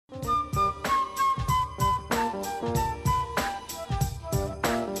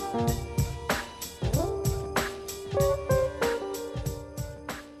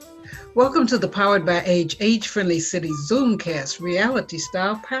Welcome to the Powered by Age-Friendly City Zoomcast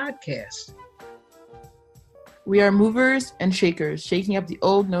reality-style podcast. We are movers and shakers, shaking up the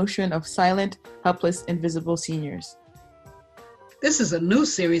old notion of silent, helpless, invisible seniors. This is a new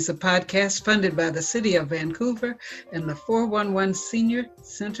series of podcasts funded by the City of Vancouver and the 411 Senior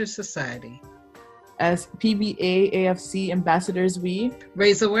Center Society. As PBA AFC ambassadors, we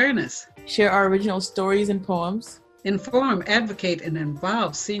raise awareness, share our original stories and poems, inform, advocate, and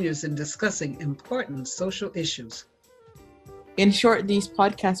involve seniors in discussing important social issues. In short, these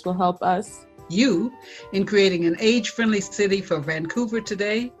podcasts will help us, you, in creating an age-friendly city for Vancouver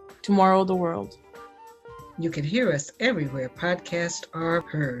today, tomorrow the world. You can hear us everywhere podcasts are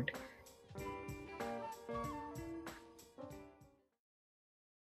heard.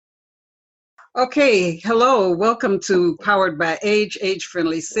 Okay, hello, welcome to Powered by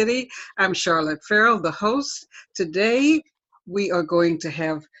Age-Friendly City. I'm Charlotte Farrell, the host. Today, we are going to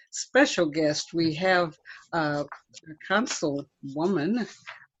have special guests. We have a councilwoman,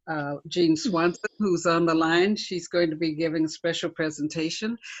 Jean Swanson, who's on the line. She's going to be giving a special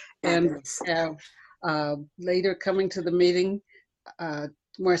presentation. And we have later coming to the meeting,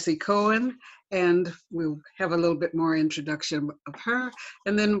 Marcy Cohen, and we'll have a little bit more introduction of her.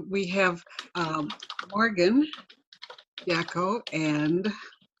 And then we have Morgan Jacko and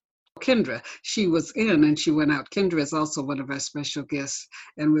Kendra. She was in and she went out. Kendra is also one of our special guests,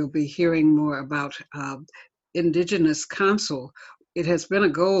 and we'll be hearing more about Indigenous Council. It has been a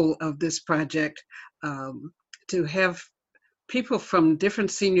goal of this project to have people from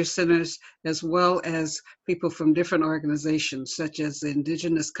different senior centers as well as people from different organizations such as the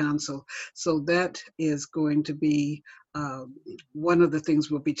Indigenous Council. So that is going to be one of the things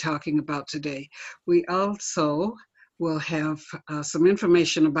we'll be talking about today. We also will have some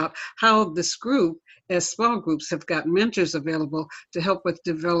information about how this group, as small groups, have got mentors available to help with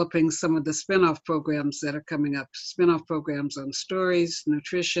developing some of the spin-off programs that are coming up, spin-off programs on stories,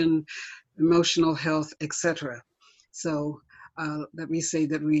 nutrition, emotional health, etc. So let me say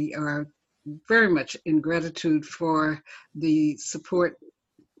that we are very much in gratitude for the support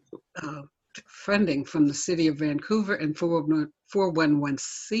funding from the City of Vancouver and 411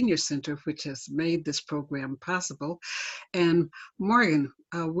 Senior Center, which has made this program possible. And Morgan,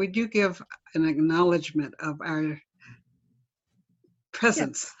 would you give an acknowledgement of our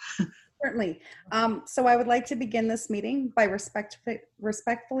presence? Yes, certainly. So I would like to begin this meeting by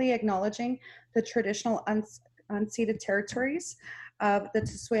respectfully acknowledging the traditional unceded territories of the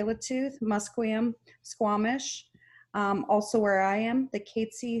Tsleil-Waututh, Musqueam, Squamish, also where I am, the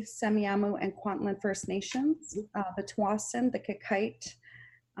Katzie, Semiahmoo, and Kwantlen First Nations, the Tsawwassen, the Kakite,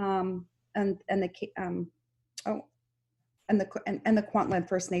 and the Kwantlen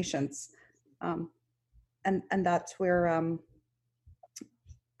First Nations, and that's where.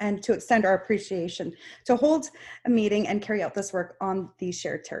 And to extend our appreciation to hold a meeting and carry out this work on these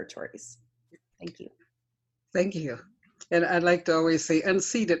shared territories. Thank you. Thank you. And I'd like to always say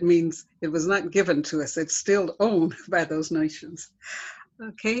unceded means it was not given to us. It's still owned by those nations.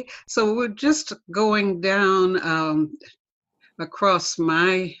 Okay, so we're just going down across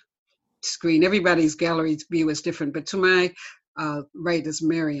my screen. Everybody's gallery view is different, but to my right is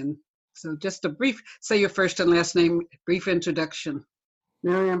Marion. So just a brief, say your first and last name, brief introduction.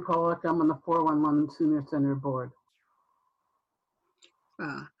 Marion Pollock, I'm on the 411 Senior Center Board.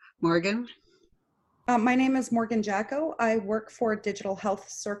 Morgan? My name is Morgan Jacko. I work for Digital Health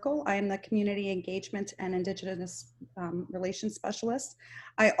Circle. I am the Community Engagement and Indigenous Relations Specialist.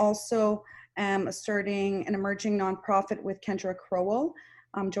 I also am starting an emerging nonprofit with Kendra Crowell,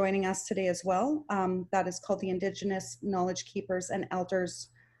 joining us today as well. That is called the Indigenous Knowledge Keepers and Elders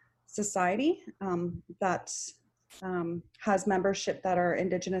Society. That has membership that are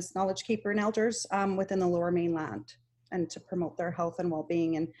Indigenous knowledge keeper and elders within the Lower Mainland, and to promote their health and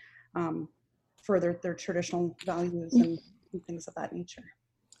well-being and further their traditional values and things of that nature.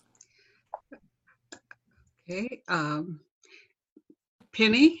 Okay,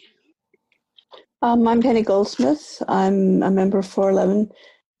 Penny? I'm Penny Goldsmith. I'm a member of 411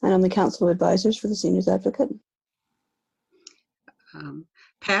 and I'm the Council of Advisors for the Seniors Advocate.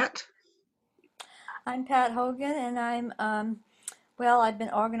 Pat? I'm Pat Hogan, and I've been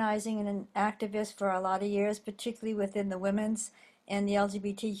organizing and an activist for a lot of years, particularly within the women's and the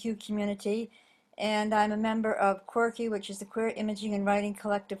LGBTQ community. And I'm a member of Quirky, which is the Queer Imaging and Writing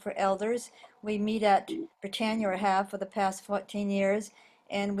Collective for Elders. We meet at Britannia, or have for the past 14 years,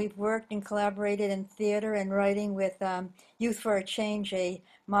 and we've worked and collaborated in theater and writing with Youth for a Change, a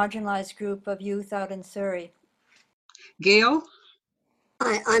marginalized group of youth out in Surrey. Gail?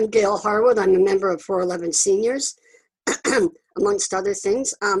 Hi, I'm Gail Harwood. I'm a member of 411 Seniors. amongst other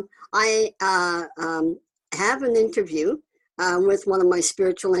things. I have an interview with one of my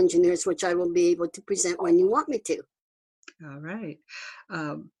spiritual engineers, which I will be able to present when you want me to. All right.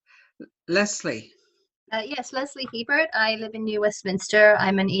 Leslie. Yes, Leslie Hebert. I live in New Westminster.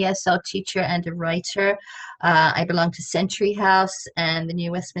 I'm an ESL teacher and a writer. I belong to Century House and the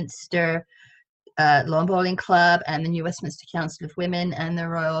New Westminster Lawn Bowling Club and the New Westminster Council of Women and the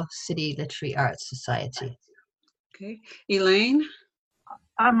Royal City Literary Arts Society. Okay. Elaine?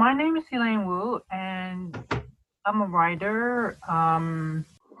 My name is Elaine Wu, and I'm a writer.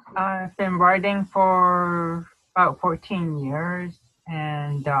 I've been writing for about 14 years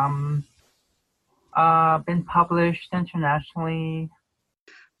and been published internationally.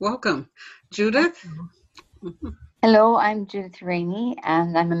 Welcome. Judith? Hello, I'm Judith Rainey,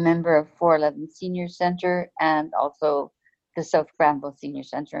 and I'm a member of 411 Senior Center and also the South Granville Senior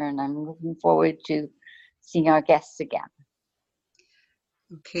Center, and I'm looking forward to seeing our guests again.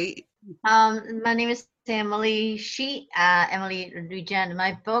 Okay. My name is Emily Shi, Emily Regent.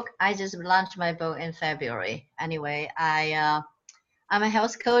 My book, I just launched my book in February. Anyway, I'm a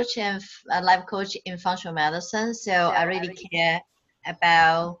health coach and a life coach in functional medicine, so I really care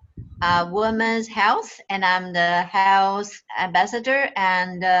about women's health, and I'm the health ambassador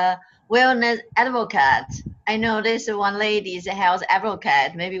and wellness advocate. I know this one lady is a health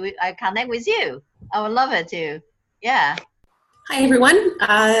advocate. Maybe I connect with you. I would love it too. Yeah. Hi, everyone.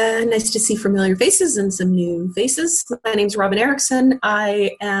 Nice to see familiar faces and some new faces. My name is Robin Erickson.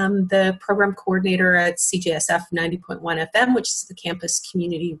 I am the program coordinator at CJSF 90.1 FM, which is the campus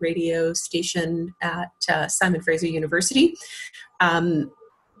community radio station at Simon Fraser University. I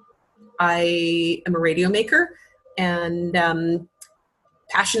am a radio maker and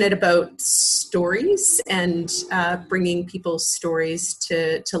passionate about stories and bringing people's stories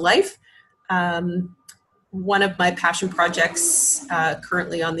to life. One of my passion projects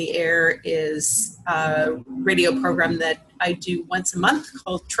currently on the air is a radio program that I do once a month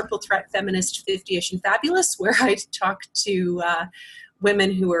called Triple Threat Feminist 50ish and Fabulous, where I talk to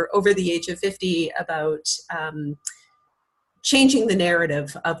women who are over the age of 50 about changing the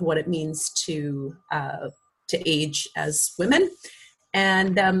narrative of what it means to age as women.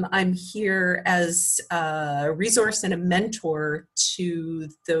 And I'm here as a resource and a mentor to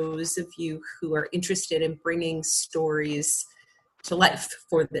those of you who are interested in bringing stories to life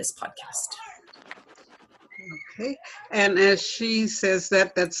for this podcast. Okay. And as she says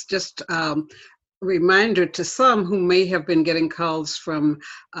that, that's just a reminder to some who may have been getting calls from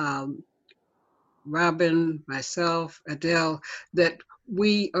Robin, myself, Adele, that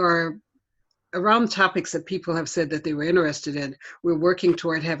we are around topics that people have said that they were interested in. We're working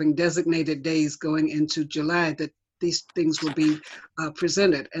toward having designated days going into July that these things will be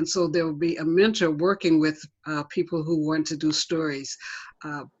presented. And so there will be a mentor working with people who want to do stories.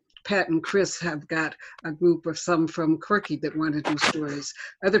 Pat and Chris have got a group of some from Quirky that want to do stories.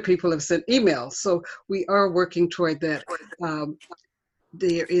 Other people have sent emails. So we are working toward that.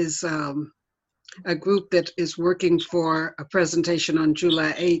 There is a group that is working for a presentation on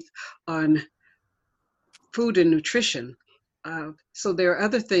July 8th on food and nutrition. So there are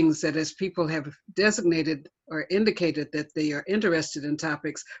other things that as people have designated or indicated that they are interested in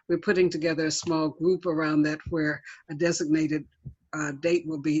topics, we're putting together a small group around that where a designated date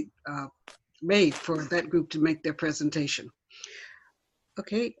will be made for that group to make their presentation.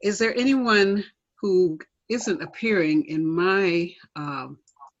 Okay, is there anyone who isn't appearing in my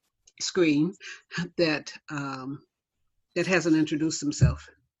screen that that hasn't introduced himself?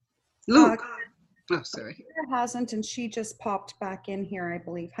 Luke. Oh, sorry. Kendra hasn't, and she just popped back in here, I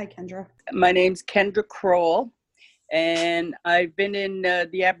believe. Hi, Kendra. My name's Kendra Kroll, and I've been in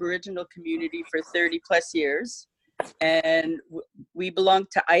the Aboriginal community for 30 plus years, and we belong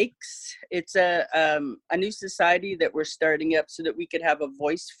to Ikes. It's a new society that we're starting up so that we could have a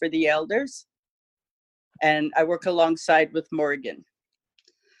voice for the elders, and I work alongside with Morgan.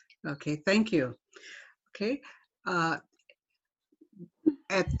 Okay, thank you. Okay.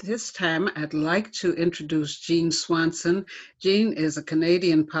 At this time, I'd like to introduce Jean Swanson. Jean is a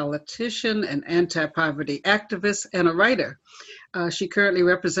Canadian politician, an anti-poverty activist, and a writer. She currently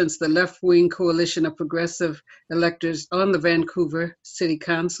represents the left-wing coalition of progressive electors on the Vancouver City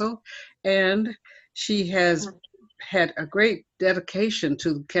Council, and she has had a great dedication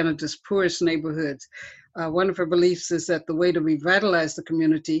to Canada's poorest neighborhoods. One of her beliefs is that the way to revitalize the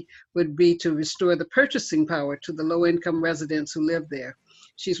community would be to restore the purchasing power to the low-income residents who live there.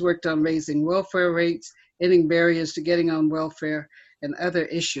 She's worked on raising welfare rates, ending barriers to getting on welfare, and other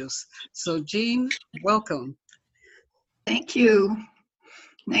issues. So Jean, welcome. Thank you.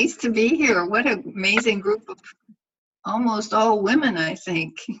 Nice to be here. What an amazing group of almost all women, I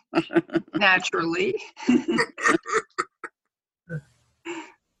think, naturally.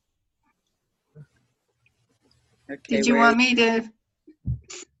 Okay, Did you where- want me to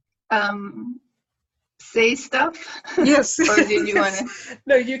say stuff? Yes. Or did you want to?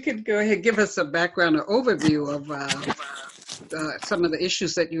 No, you could go ahead, give us a background or overview of some of the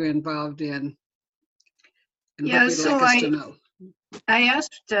issues that you're involved in and Yeah, what you'd so like us to know. I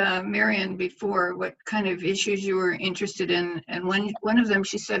asked Marion before what kind of issues you were interested in, and one of them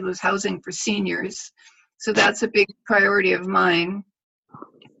she said was housing for seniors. So that's a big priority of mine.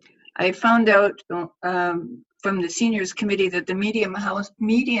 I found out from the seniors committee that the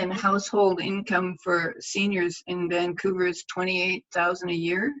median household income for seniors in Vancouver is $28,000 a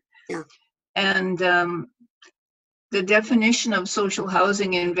year. Yeah. And the definition of social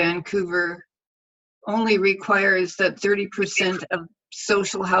housing in Vancouver only requires that 30% of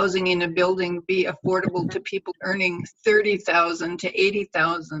social housing in a building be affordable to people earning $30,000 to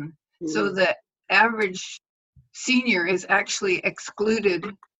 $80,000. So the average senior is actually excluded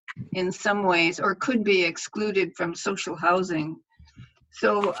in some ways, or could be excluded from social housing.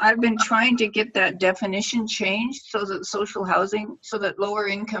 So I've been trying to get that definition changed so that social housing, so that lower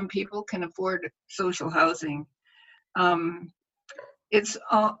income people can afford social housing. I've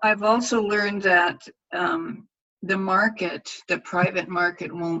also learned that the private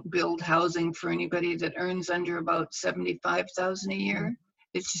market won't build housing for anybody that earns under about $75,000 a year.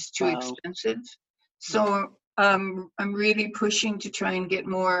 It's just too expensive. So I'm really pushing to try and get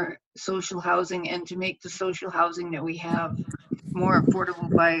more social housing and to make the social housing that we have more affordable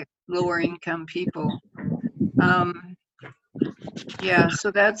by lower income people. Yeah,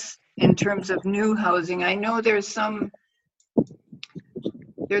 so that's in terms of new housing. I know there's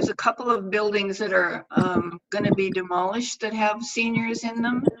a couple of buildings that are going to be demolished that have seniors in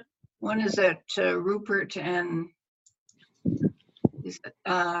them. One is at Rupert and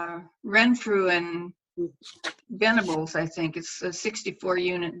Renfrew and Venables, I think. It's a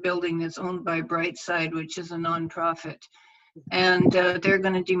 64-unit building that's owned by Brightside, which is a nonprofit. And they're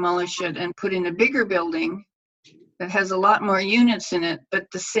going to demolish it and put in a bigger building that has a lot more units in it, but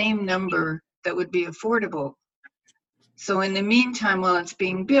the same number that would be affordable. So in the meantime, while it's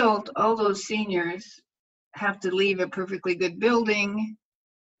being built, all those seniors have to leave a perfectly good building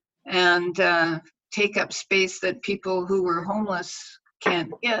and take up space that people who were homeless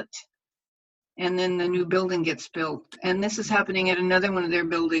can't get. And then the new building gets built. And this is happening at another one of their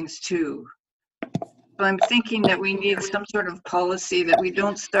buildings too. So I'm thinking that we need some sort of policy that we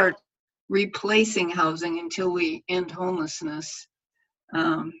don't start replacing housing until we end homelessness.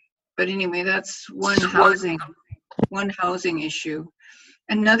 But anyway, that's one housing issue.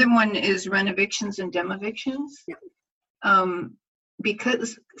 Another one is renovictions and demevictions.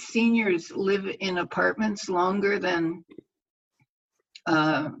 Because seniors live in apartments longer than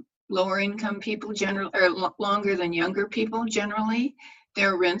lower income people or longer than younger people generally,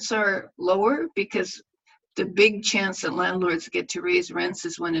 their rents are lower because the big chance that landlords get to raise rents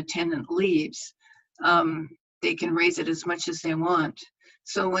is when a tenant leaves. They can raise it as much as they want.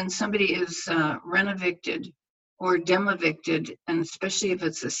 So when somebody is renovicted or demevicted, and especially if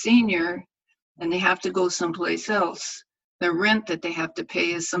it's a senior and they have to go someplace else, the rent that they have to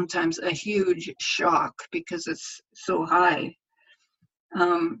pay is sometimes a huge shock because it's so high.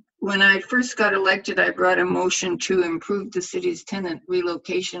 When I first got elected, I brought a motion to improve the city's tenant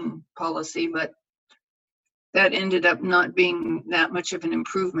relocation policy, but that ended up not being that much of an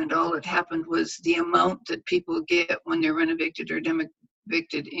improvement. All that happened was the amount that people get when they're renovicted or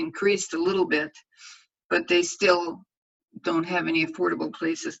demevicted increased a little bit, but they still don't have any affordable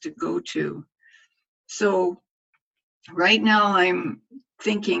places to go to. So right now I'm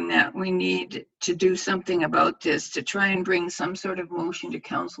thinking that we need to do something about this to try and bring some sort of motion to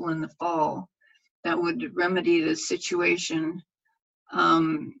council in the fall that would remedy this situation.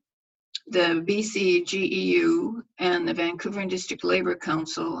 The BC GEU and the Vancouver and District Labor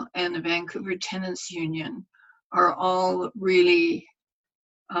Council and the Vancouver Tenants Union are all really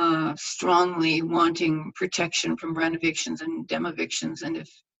strongly wanting protection from renovictions and demevictions. And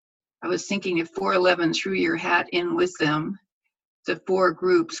I was thinking if 411 threw your hat in with them, the four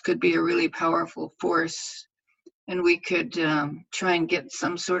groups could be a really powerful force, and we could try and get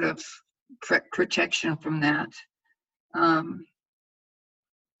some sort of protection from that.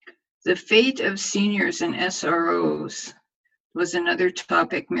 The fate of seniors and SROs was another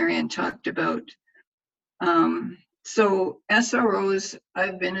topic Marion talked about. So SROs,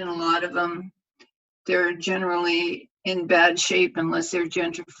 I've been in a lot of them. They're generally in bad shape unless they're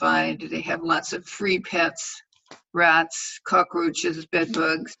gentrified. They have lots of free pets, rats, cockroaches, bed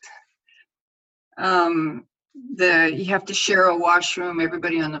bugs. You have to share a washroom.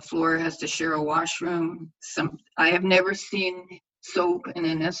 Everybody on the floor has to share a washroom. I have never seen soap in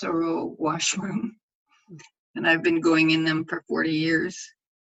an SRO washroom, and I've been going in them for 40 years.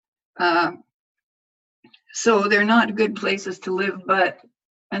 So they're not good places to live, but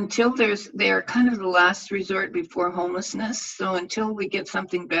until they are kind of the last resort before homelessness. So until we get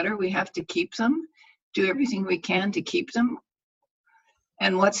something better, we have to keep them, do everything we can to keep them.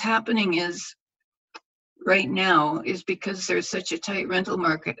 And what's happening is right now is because there's such a tight rental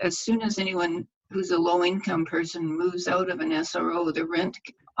market, as soon as anyone who's a low income person moves out of an SRO, the rent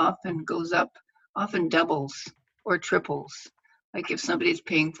often goes up, often doubles or triples. Like if somebody's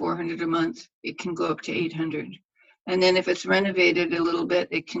paying $400 a month, it can go up to $800. And then if it's renovated a little bit,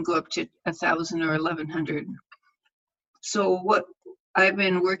 it can go up to $1,000 or $1,100. So what I've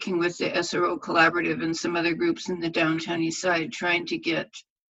been working with the SRO Collaborative and some other groups in the downtown east side, trying to get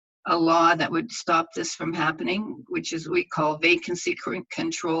a law that would stop this from happening, which is we call vacancy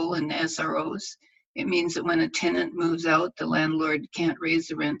control in the SROs. It means that when a tenant moves out, the landlord can't raise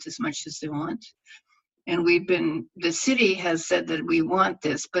the rent as much as they want. And the city has said that we want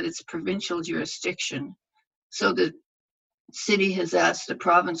this, but it's provincial jurisdiction. So the city has asked the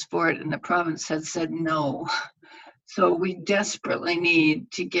province for it, and the province has said no. So we desperately need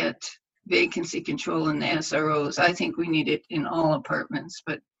to get vacancy control in the SROs. I think we need it in all apartments,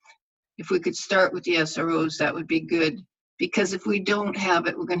 but if we could start with the SROs, that would be good. Because if we don't have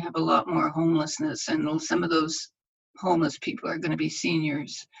it, we're going to have a lot more homelessness, and some of those homeless people are going to be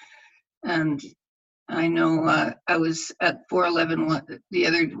seniors. And I know I was at 411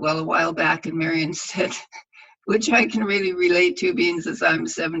 a while back, and Marion said, which I can really relate to, being as I'm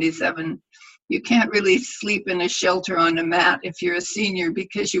 77, you can't really sleep in a shelter on a mat if you're a senior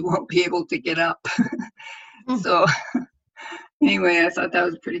because you won't be able to get up. So anyway, I thought that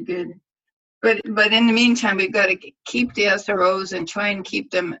was pretty good. But in the meantime, we've got to keep the SROs and try and keep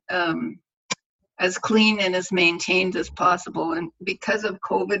them as clean and as maintained as possible. And because of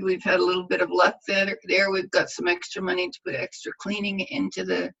COVID, we've had a little bit of luck there. We've got some extra money to put extra cleaning into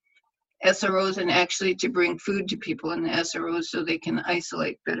the SROs and actually to bring food to people in the SROs so they can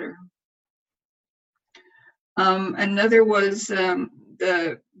isolate better. Another was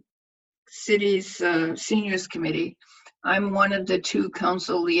the city's seniors committee. I'm one of the 2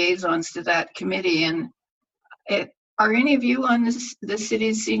 council liaisons to that committee. And are any of you on the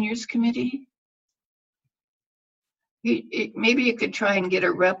city's seniors committee? Maybe you could try and get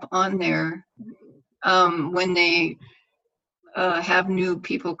a rep on there when they have new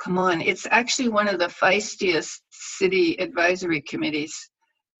people come on. It's actually one of the feistiest city advisory committees.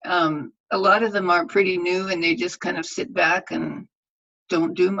 A lot of them are pretty new and they just kind of sit back and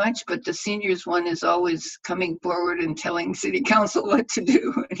don't do much, but the seniors one is always coming forward and telling city council what to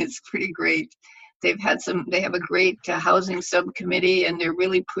do, and it's pretty great. They have a great housing subcommittee, and they're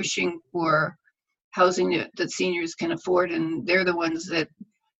really pushing for housing that seniors can afford, and they're the ones that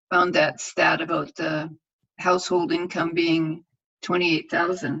found that stat about the household income being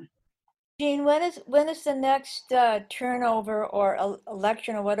 $28,000. Jean, when is the next turnover or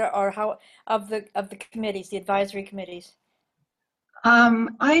election or whatever, or how of the committees, the advisory committees?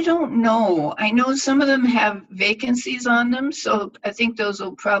 I don't know. I know some of them have vacancies on them, so I think those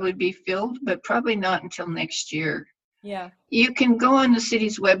will probably be filled, but probably not until next year. Yeah. You can go on the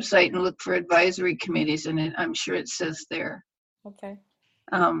city's website and look for advisory committees, and I'm sure it says there. Okay.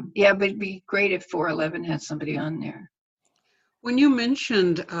 Yeah, but it'd be great if 411 had somebody on there. When you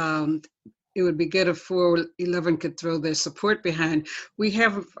mentioned it would be good if 411 could throw their support behind, we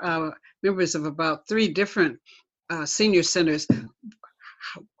have members of about 3 different senior centers.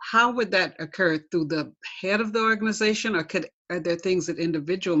 How would that occur? Through the head of the organization, or are there things that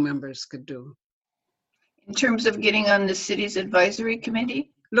individual members could do? In terms of getting on the city's advisory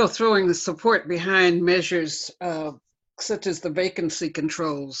committee? No, throwing the support behind measures such as the vacancy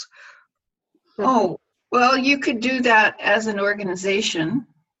controls. Oh, well, you could do that as an organization.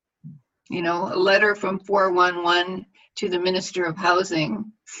 You know, a letter from 411 to the Minister of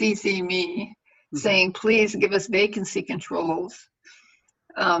Housing, CC me, saying, please give us vacancy controls.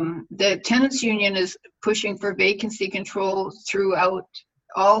 The tenants union is pushing for vacancy control throughout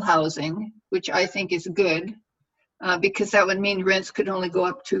all housing, which I think is good, because that would mean rents could only go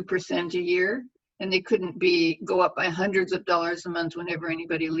up 2% a year, and they couldn't go up by hundreds of dollars a month whenever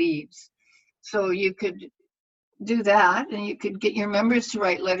anybody leaves. So you could do that, and you could get your members to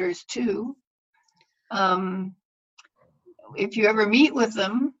write letters too. If you ever meet with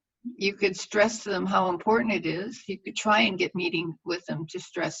them, you could stress to them how important it is. You could try and get meeting with them to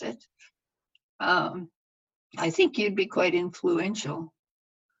stress it. I think you'd be quite influential.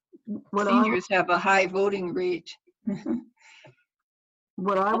 What Seniors have a high voting rate.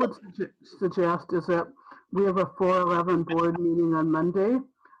 What I would suggest is that we have a 411 board meeting on Monday.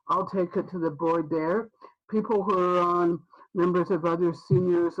 I'll take it to the board there. People who are on members of other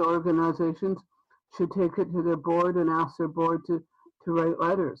seniors organizations should take it to their board and ask their board to write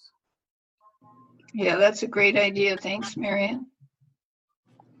letters. Yeah, that's a great idea. Thanks, Marian.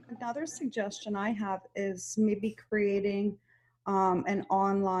 Another suggestion I have is maybe creating an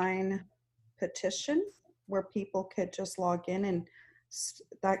online petition where people could just log in and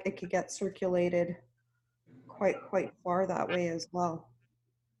that it could get circulated quite far that way as well.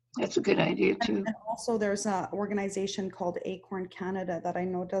 That's a good idea too. And also there's an organization called Acorn Canada that I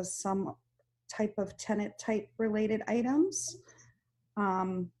know does some type of tenant type related items.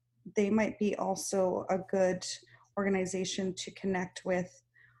 They might be also a good organization to connect with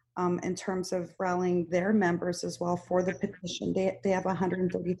in terms of rallying their members as well for the petition. They have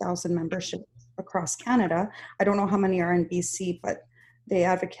 130,000 membership across Canada. I don't know how many are in BC, but they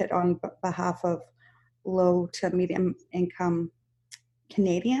advocate on behalf of low to medium income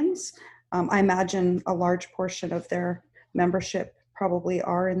Canadians. I imagine a large portion of their membership probably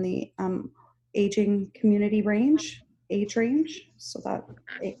are in the aging community age range. So that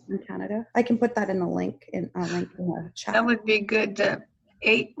in Canada, I can put that in a link in the chat. That would be good.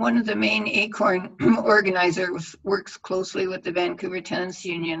 One of the main Acorn organizers works closely with the Vancouver Tenants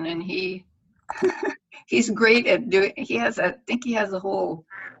Union, and he's great at doing. I think he has a whole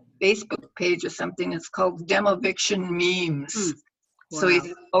Facebook page or something. It's called Demoviction Memes. Wow. So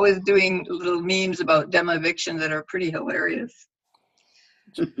he's always doing little memes about demoviction that are pretty hilarious.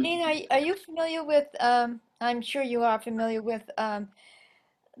 Jean, are you familiar with, I'm sure you are familiar with the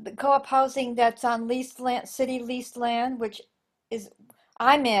co-op housing that's on leased land, city leased land, which is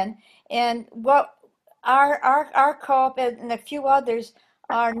I'm in, and what our co-op and a few others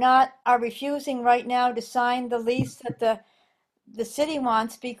are refusing right now to sign the lease that the city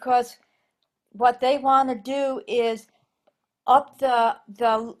wants, because what they want to do is up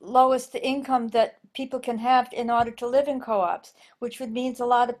the lowest income that people can have in order to live in co-ops, which would means a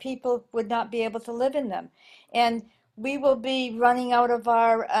lot of people would not be able to live in them. And we will be running out of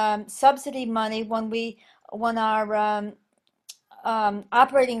our subsidy money when our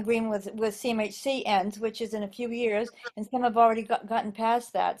operating agreement with CMHC ends, which is in a few years, and some have already gotten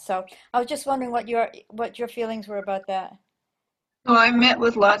past that. So I was just wondering what your feelings were about that. So I met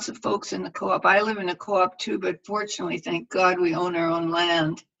with lots of folks in the co-op. I live in a co-op too, but fortunately, thank God, we own our own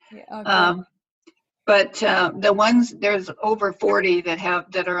land. Yeah, okay. But the ones, there's over 40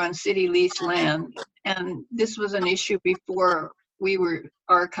 that are on city leased land, and this was an issue before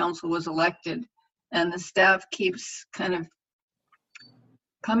our council was elected, and the staff keeps kind of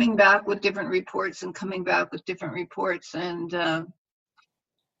coming back with different reports and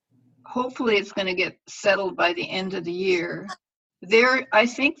hopefully it's going to get settled by the end of the year. I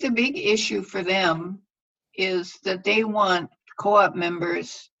think the big issue for them is that they want co-op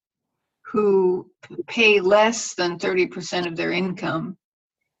members who pay less than 30% of their income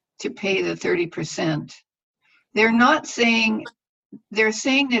to pay the 30%. They're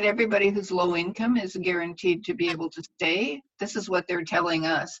saying that everybody who's low income is guaranteed to be able to stay. This is what they're telling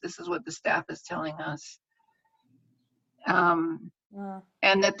us. This is what the staff is telling us. And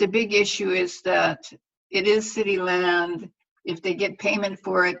that the big issue is that it is city land. If they get payment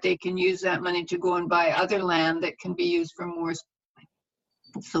for it, they can use that money to go and buy other land that can be used for more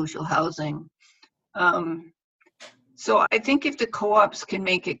social housing. So I think if the co-ops can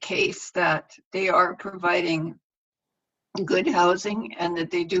make a case that they are providing good housing and that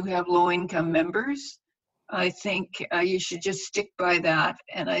they do have low-income members, I think you should just stick by that.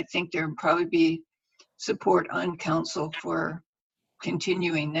 And I think there will probably be support on council for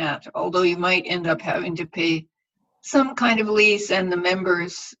continuing that, although you might end up having to pay some kind of lease, and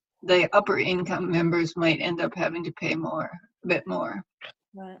the upper income members might end up having to pay a bit more.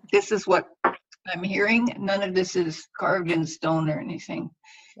 Right. This is what I'm hearing. None of this is carved in stone or anything.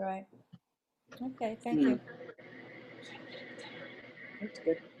 Right. Okay, thank you. That's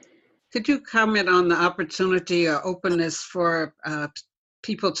good. Could you comment on the opportunity or openness for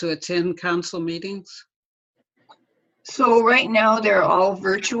people to attend council meetings? So right now they're all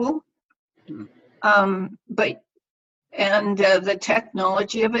virtual, but the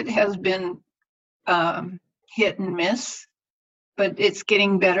technology of it has been hit and miss, but it's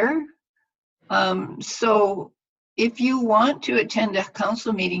getting better. So if you want to attend a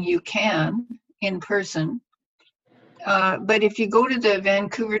council meeting, you can in person. But if you go to the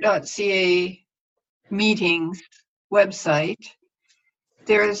Vancouver.ca meetings website,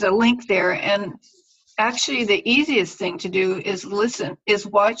 there's a link there, and actually the easiest thing to do is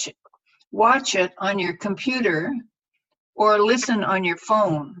watch it on your computer or listen on your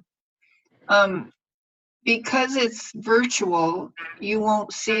phone. Because it's virtual, you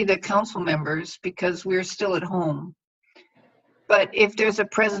won't see the council members because we're still at home. But if there's a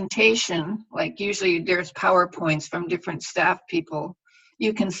presentation, like usually there's PowerPoints from different staff people,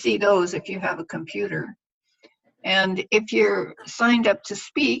 you can see those if you have a computer. And if you're signed up to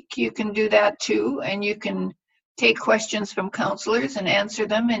speak, you can do that too, and you can take questions from counselors and answer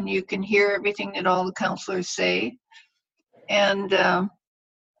them, and you can hear everything that all the counselors say. And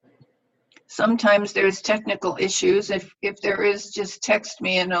sometimes there's technical issues. If there is, just text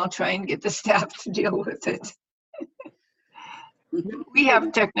me and I'll try and get the staff to deal with it. We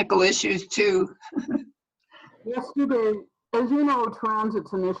have technical issues too. Yesterday, as you know,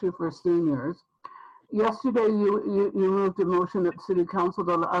 transit's an issue for seniors. Yesterday, you moved a motion at City Council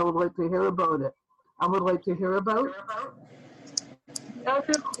that I would like to hear about it. I would like to hear about.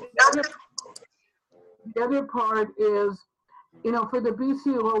 The other part is, you know, for the BC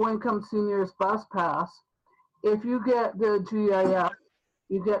low-income seniors bus pass, if you get the GIS,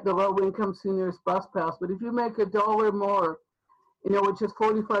 you get the low-income seniors bus pass. But if you make $1 more, you know, which is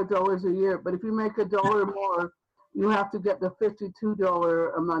 $45 a year, but if you make $1 more, you have to get the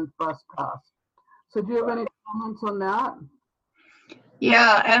 $52 a month bus pass. So do you have any comments on that?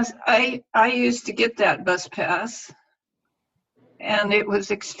 Yeah, as I used to get that bus pass, and it was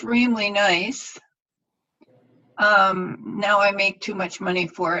extremely nice. Now I make too much money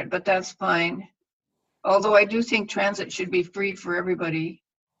for it, but that's fine. Although I do think transit should be free for everybody.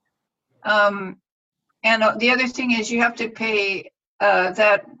 And the other thing is you have to pay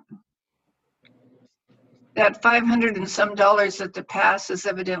that $500 and some that the pass is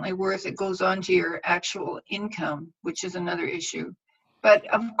evidently worth. It goes on to your actual income, which is another issue. But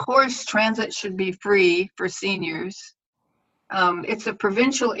of course, transit should be free for seniors. It's a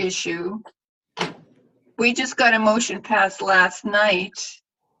provincial issue. We just got a motion passed last night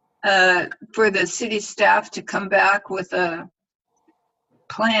for the city staff to come back with a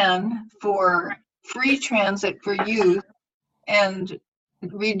plan for free transit for youth and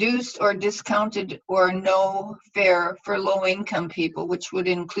reduced or discounted or no fare for low-income people, which would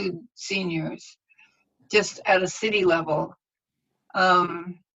include seniors, just at a city level.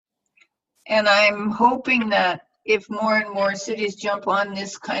 And I'm hoping that if more and more cities jump on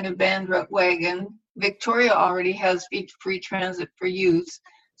this kind of bandwagon, Victoria already has free transit for youth.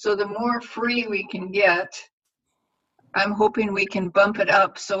 So the more free we can get, I'm hoping we can bump it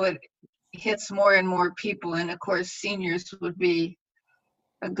up so it hits more and more people. And of course, seniors would be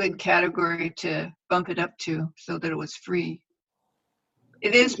a good category to bump it up to so that it was free.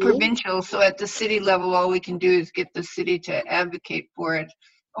 It is provincial, so at the city level, all we can do is get the city to advocate for it.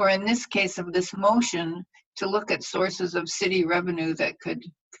 Or in this case of this motion, to look at sources of city revenue that could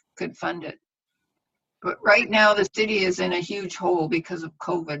fund it. But right now, the city is in a huge hole because of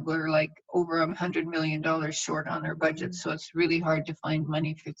COVID. We're like over $100 million short on our budget, so it's really hard to find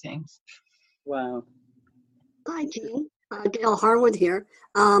money for things. Wow. Hi, Jean. Gail Harwood here.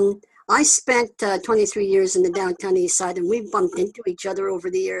 I spent 23 years in the downtown east side, and we've bumped into each other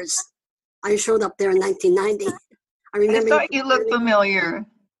over the years. I showed up there in 1990. I remember. I thought you looked familiar.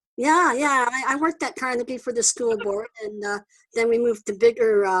 Yeah. I worked at Carnegie for the school board, and then we moved to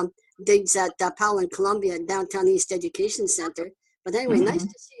bigger digs at Powell and Columbia at Downtown East Education Center. But anyway, nice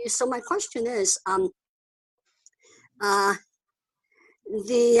to see you. So my question is, I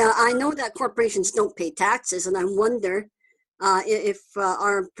know that corporations don't pay taxes, and I wonder if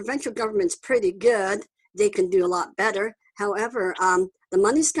our provincial government's pretty good, they can do a lot better. However, the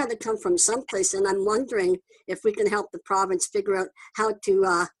money's got to come from someplace, and I'm wondering if we can help the province figure out how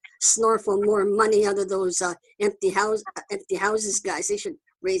to snorkel more money out of those empty houses guys. They should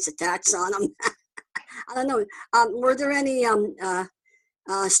raise the tax on them. I don't know. Were there any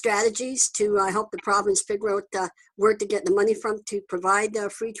strategies to help the province figure out where to get the money from to provide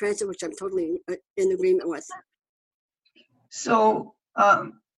free transit, which I'm totally in agreement with? So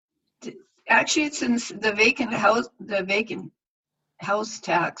actually, it's in the vacant house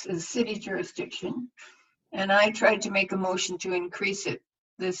tax is city jurisdiction, and I tried to make a motion to increase it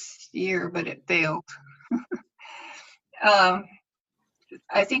this year, but it failed.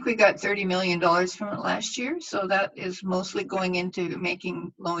 I think we got $30 million from it last year, so that is mostly going into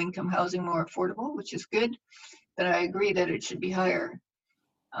making low-income housing more affordable, which is good, but I agree that it should be higher.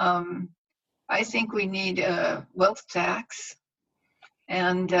 I think we need a wealth tax,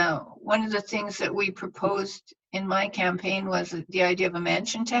 and one of the things that we proposed in my campaign was the idea of a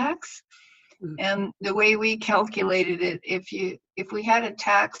mansion tax. And the way we calculated it, if we had a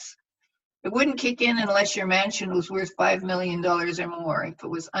tax It wouldn't kick in unless your mansion was worth $5 million or more. If it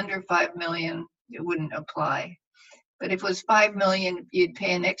was under 5 million, it wouldn't apply. But if it was 5 million, you'd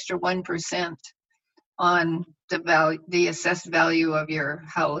pay an extra 1% on the assessed value of your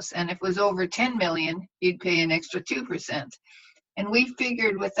house. And if it was over 10 million, you'd pay an extra 2%. And we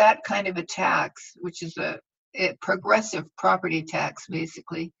figured with that kind of a tax, which is a progressive property tax,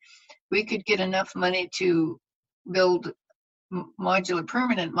 basically, we could get enough money to build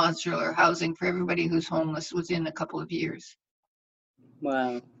permanent modular housing for everybody who's homeless within a couple of years.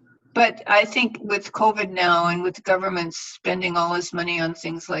 Wow. But I think with COVID now and with the government spending all this money on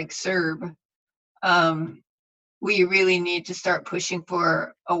things like CERB, we really need to start pushing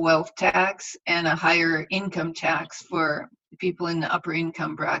for a wealth tax and a higher income tax for people in the upper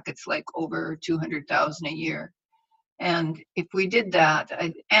income brackets, like over 200,000 a year. And if we did that,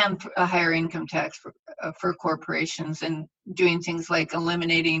 and a higher income tax for corporations, and doing things like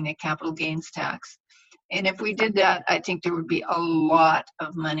eliminating the capital gains tax. And if we did that, I think there would be a lot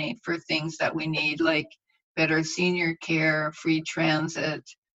of money for things that we need, like better senior care, free transit,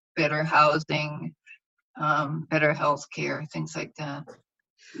 better housing, better health care, things like that.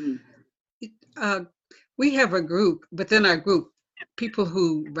 We have a group, within our group, people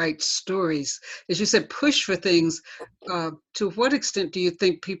who write stories. As you said, push for things. To what extent do you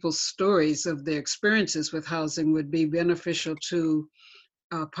think people's stories of their experiences with housing would be beneficial to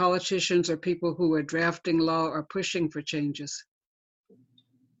politicians or people who are drafting law or pushing for changes?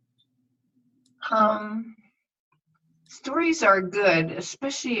 Stories are good,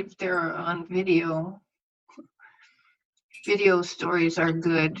 especially if they're on video. Video stories are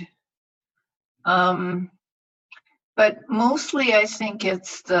good. But mostly I think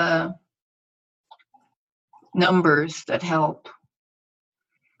it's the numbers that help.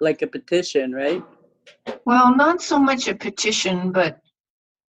 Like a petition, right? Well, not so much a petition, but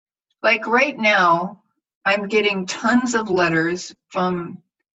like right now, I'm getting tons of letters from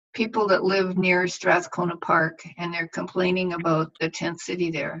people that live near Strathcona Park, and they're complaining about the tent city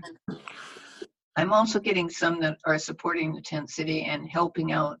there. I'm also getting some that are supporting the tent city and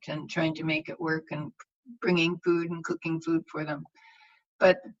helping out and trying to make it work and bringing food and cooking food for them.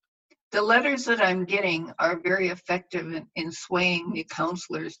 But the letters that I'm getting are very effective in swaying the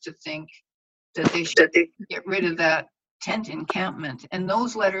counselors to think that they should get rid of that tent encampment. And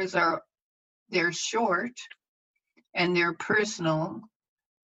those letters they're short and they're personal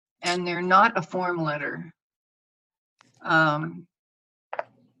and they're not a form letter.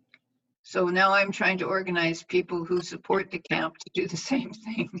 So now I'm trying to organize people who support the camp to do the same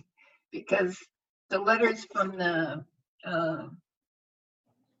thing, because the letters from the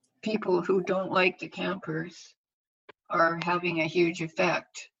people who don't like the campers are having a huge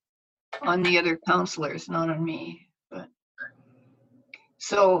effect on the other counselors, not on me. But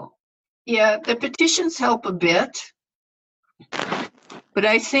so, yeah, the petitions help a bit, but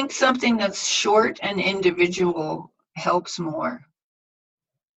I think something that's short and individual helps more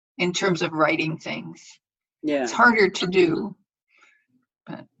in terms of writing things. Yeah. It's harder to do,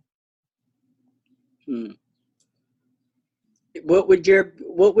 but. What would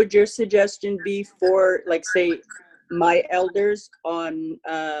your suggestion be for, like, say, my elders on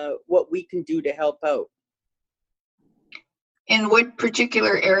what we can do to help out? In what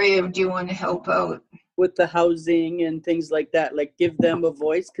particular area do you want to help out? With the housing and things like that, like give them a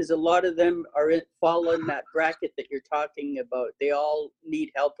voice, because a lot of them fall in that bracket that you're talking about. They all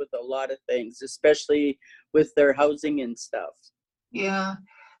need help with a lot of things, especially with their housing and stuff. Yeah.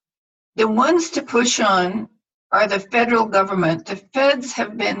 The ones to push on are the federal government. The feds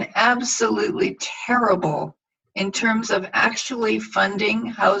have been absolutely terrible in terms of actually funding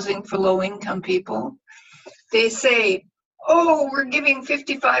housing for low-income people. They say, oh, we're giving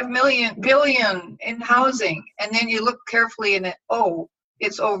 55 billion in housing. And then you look carefully and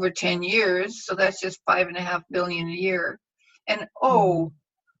it's over 10 years. So that's just $5.5 billion a year. And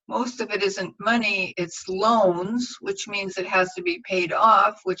most of it isn't money, it's loans, which means it has to be paid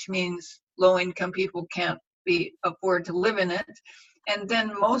off, which means low-income people can't afford to live in it. And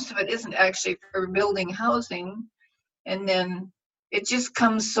then most of it isn't actually for building housing. And then it just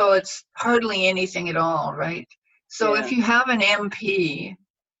comes, so it's hardly anything at all, right? So if you have an MP,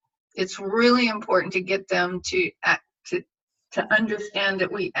 it's really important to get them to understand that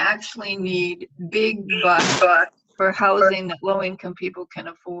we actually need big bucks for housing that low-income people can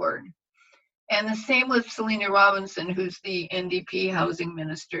afford. And the same with Selena Robinson, who's the NDP housing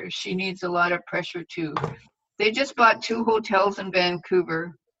minister. She needs a lot of pressure too. They just bought 2 hotels in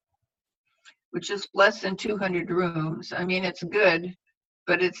Vancouver, which is less than 200 rooms. I mean, it's good,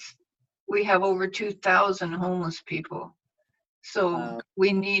 but we have over 2,000 homeless people. So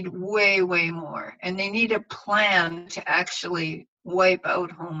we need way, way more. And they need a plan to actually wipe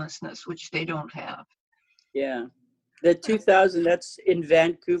out homelessness, which they don't have. Yeah. The 2,000, that's in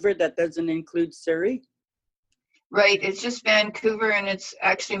Vancouver. That doesn't include Surrey? Right. It's just Vancouver, and it's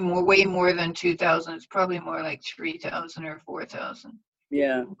actually way more than 2,000. It's probably more like 3,000 or 4,000.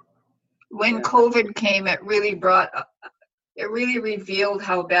 Yeah. When COVID came, it really revealed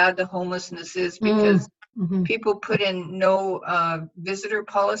how bad the homelessness is, because people put in no visitor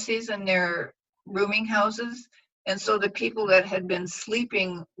policies in their rooming houses. And so the people that had been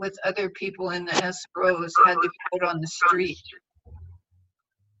sleeping with other people in the SROs had to be out on the street.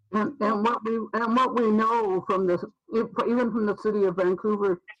 And what we know from this, even from the city of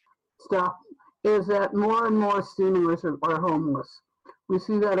Vancouver stuff, is that more and more seniors are homeless. We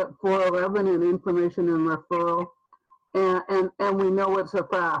see that at 411 in information and referral, and we know it's a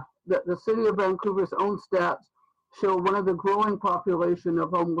fact that the city of Vancouver's own stats show one of the growing population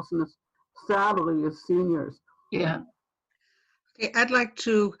of homelessness, sadly, is seniors. Yeah. Okay, I'd like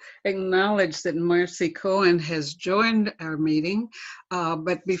to acknowledge that Marcy Cohen has joined our meeting,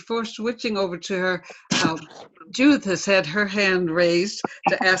 but before switching over to her, Judith has had her hand raised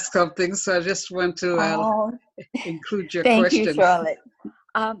to ask something, so I just want to include your question. Thank you, Charlotte.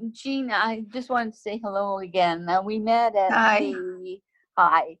 Jean, I just wanted to say hello again. We met at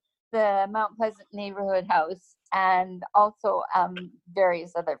the Mount Pleasant Neighborhood House, and also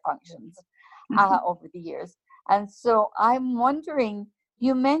various other functions over the years. And so I'm wondering,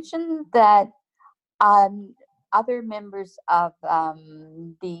 you mentioned that other members of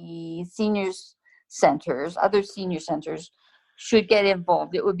the seniors centers, other senior centers, should get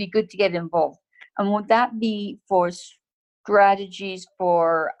involved. It would be good to get involved. And would that be for strategies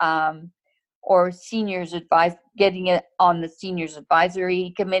for or seniors advice, getting it on the seniors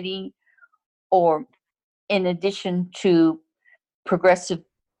advisory committee, or in addition to progressive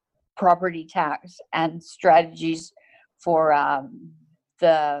property tax and strategies for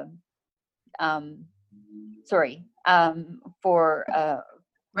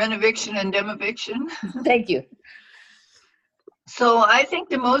renoviction and demoviction? Thank you. So I think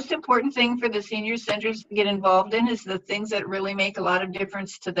the most important thing for the senior centers to get involved in is the things that really make a lot of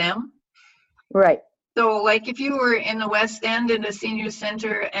difference to them. Right. So like if you were in the West End in a senior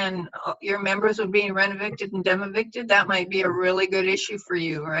center and your members were being renovicted and demovicted, that might be a really good issue for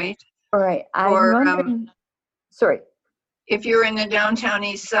you, right? All right. I'm wondering, sorry. If you're in the downtown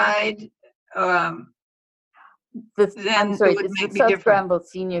east side, then I'm sorry, it would it's make the me South different. Granville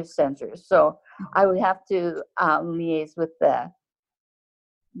Senior Center. So I would have to liaise with the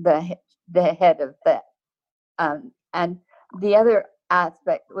head of that. And the other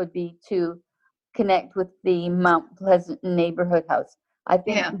aspect would be to connect with the Mount Pleasant Neighborhood House. I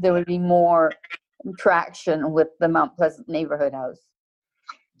think there would be more traction with the Mount Pleasant Neighborhood House.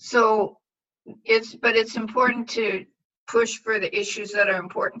 So it's important to push for the issues that are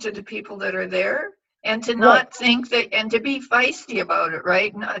important to the people that are there, and to not think that, and to be feisty about it,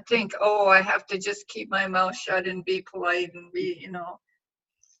 right? Not think, oh, I have to just keep my mouth shut and be polite and be,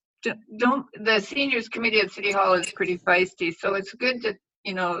 the seniors committee at City Hall is pretty feisty. So it's good to,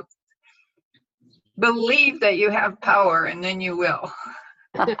 believe that you have power, and then you will.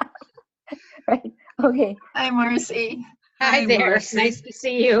 Right. Okay. Hi, Marcy. Hi there. Marcy. Nice to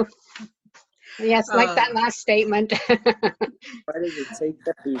see you. Yes, like that last statement. Why does it say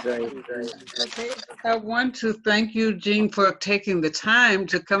that? Okay. I want to thank you, Jean, for taking the time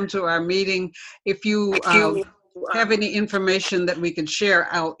to come to our meeting. If you have any information that we can share,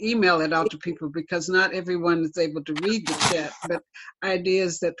 I'll email it out to people, because not everyone is able to read the chat, but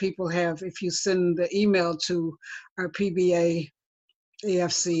ideas that people have, if you send the email to our PBA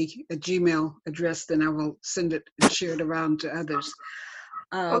AFC @gmail address, then I will send it and share it around to others.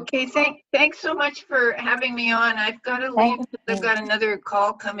 Okay, thanks so much for having me on. I've got to leave because I've got another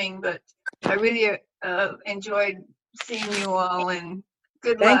call coming, but I really enjoyed seeing you all, and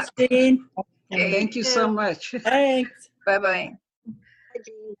good luck. Thanks, Jean. Okay, Thank you so much. Thanks. Bye-bye.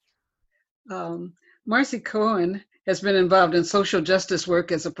 Marcy Cohen has been involved in social justice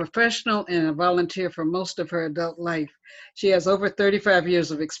work as a professional and a volunteer for most of her adult life. She has over 35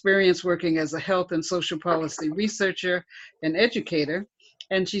 years of experience working as a health and social policy researcher and educator,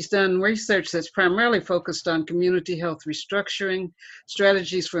 and she's done research that's primarily focused on community health restructuring,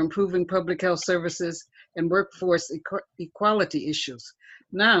 strategies for improving public health services, and workforce equality issues.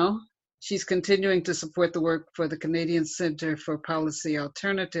 Now, she's continuing to support the work for the Canadian Center for Policy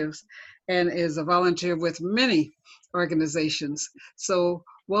Alternatives and is a volunteer with many organizations. So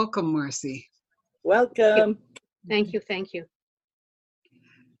welcome, Marcy. Welcome. Thank you. Thank you.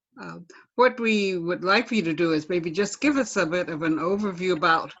 What we would like for you to do is maybe just give us a bit of an overview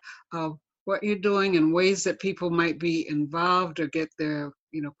about what you're doing and ways that people might be involved or get their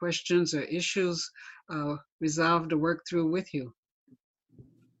questions or issues resolved or worked through with you.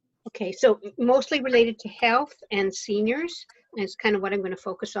 Okay, so mostly related to health and seniors is kind of what I'm going to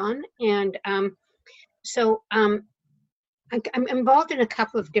focus on. And I'm involved in a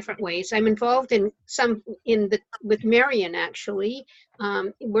couple of different ways. I'm involved in with Marion actually,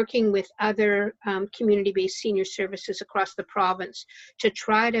 working with other community-based senior services across the province to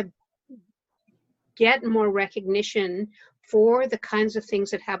try to get more recognition for the kinds of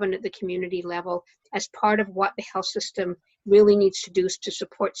things that happen at the community level as part of what the health system really needs to do to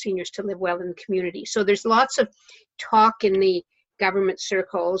support seniors to live well in the community. So there's lots of talk in the government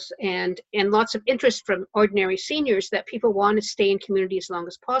circles and lots of interest from ordinary seniors that people want to stay in community as long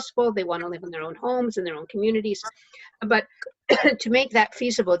as possible. They want to live in their own homes, in their own communities. But to make that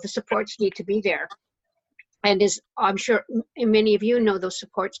feasible, the supports need to be there. And as I'm sure many of you know, those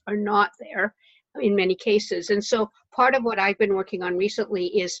supports are not there in many cases. And so part of what I've been working on recently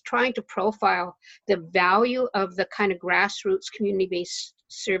is trying to profile the value of the kind of grassroots community-based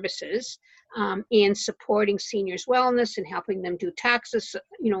services in supporting seniors' wellness and helping them do taxes,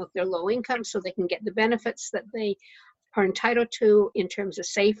 if they're low income, so they can get the benefits that they are entitled to in terms of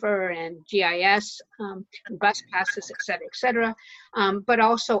SAFER and GIS, bus passes, et cetera, but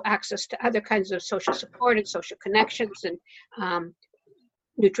also access to other kinds of social support and social connections and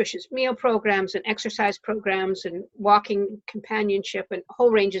nutritious meal programs and exercise programs and walking companionship and whole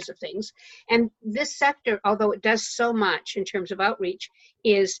ranges of things. And this sector, although it does so much in terms of outreach,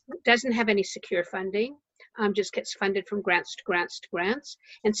 doesn't have any secure funding. Just gets funded from grants to grants to grants.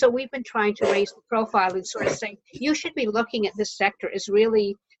 And so we've been trying to raise the profile and sort of say, you should be looking at this sector as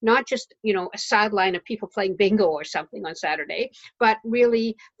really not just, a sideline of people playing bingo or something on Saturday, but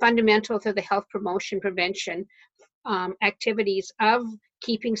really fundamental to the health promotion prevention activities of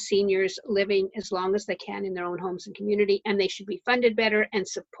keeping seniors living as long as they can in their own homes and community, and they should be funded better and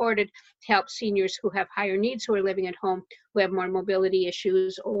supported to help seniors who have higher needs, who are living at home, who have more mobility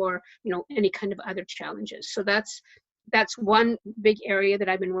issues or any kind of other challenges. So that's one big area that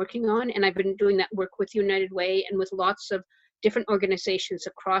I've been working on, and I've been doing that work with United Way and with lots of different organizations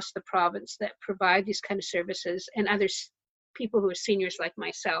across the province that provide these kind of services, and other people who are seniors like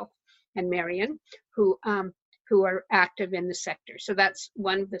myself and Marion who are active in the sector. So that's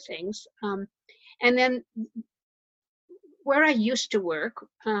one of the things. And then where I used to work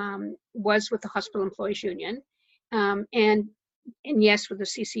was with the Hospital Employees Union, and yes, with the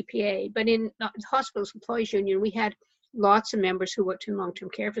CCPA. But in the Hospital Employees Union, we had lots of members who worked in long-term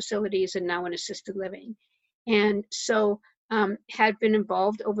care facilities and now in assisted living. And so had been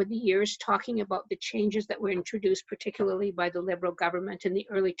involved over the years talking about the changes that were introduced, particularly by the Liberal government in the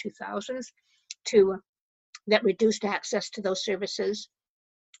early 2000s, that reduced access to those services,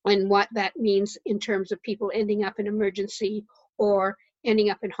 and what that means in terms of people ending up in emergency or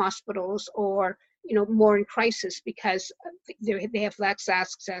ending up in hospitals or more in crisis because they have less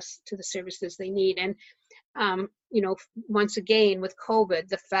access to the services they need. And once again with COVID,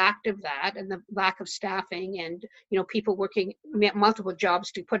 the fact of that and the lack of staffing and people working multiple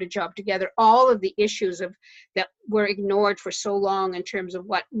jobs to put a job together, all of the issues that were ignored for so long in terms of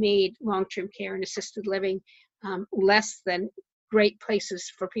what made long-term care and assisted living less than great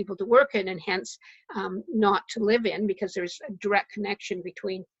places for people to work in, and hence not to live in, because there's a direct connection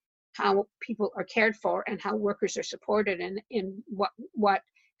between how people are cared for and how workers are supported, and in what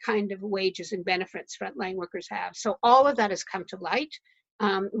kind of wages and benefits frontline workers have. So all of that has come to light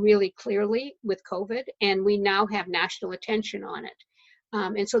really clearly with COVID, and we now have national attention on it.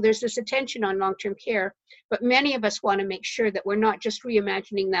 And so there's this attention on long-term care, but many of us want to make sure that we're not just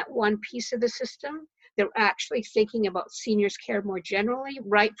reimagining that one piece of the system, that we're actually thinking about seniors care more generally,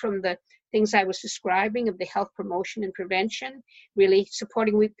 right from the things I was describing of the health promotion and prevention, really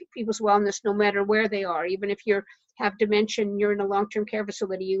supporting people's wellness no matter where they are. Even if you have dementia and you're in a long-term care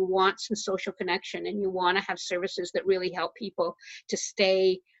facility, you want some social connection and you want to have services that really help people to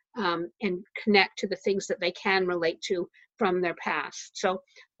stay and connect to the things that they can relate to from their past. So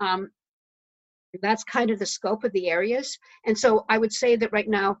that's kind of the scope of the areas. And so I would say that right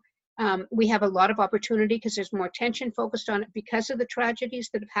now, we have a lot of opportunity because there's more attention focused on it because of the tragedies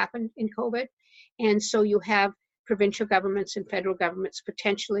that have happened in COVID. And so you have provincial governments and federal governments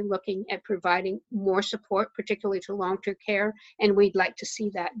potentially looking at providing more support, particularly to long-term care. And we'd like to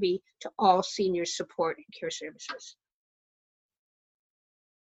see that be to all seniors support and care services.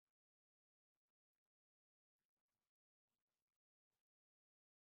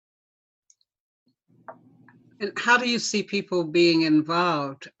 And how do you see people being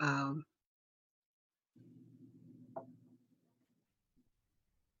involved?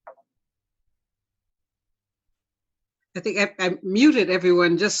 I think I muted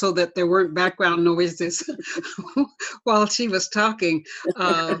everyone just so that there weren't background noises while she was talking.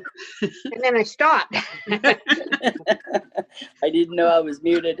 And then I stopped. I didn't know I was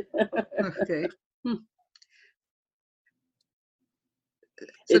muted. Okay.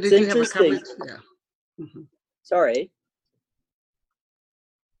 So It's did you have a interesting. comment? Yeah. Mhm. Sorry.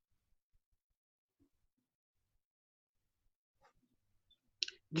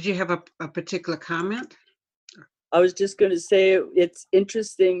 Did you have a particular comment? I was just going to say it's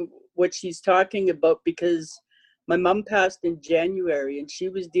interesting what she's talking about, because my mom passed in January and she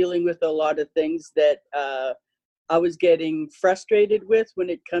was dealing with a lot of things that I was getting frustrated with when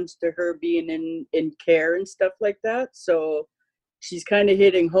it comes to her being in care and stuff like that. So she's kind of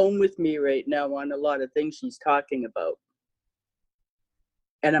hitting home with me right now on a lot of things she's talking about.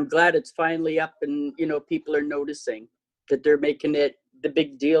 And I'm glad it's finally up and, you know, people are noticing that they're making it the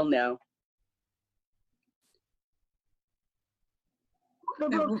big deal now.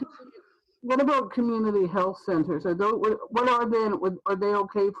 What about community health centers? Are those, what are they? Are they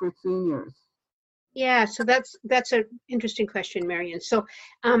okay for seniors? Yeah, so that's an interesting question, Marion. So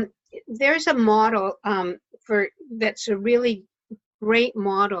there's a model that's a really great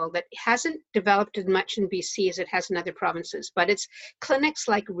model that hasn't developed as much in BC as it has in other provinces, but it's clinics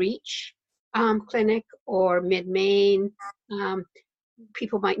like Reach Clinic or Mid-Main.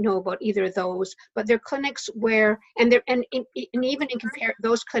 People might know about either of those, but they're clinics where, and even in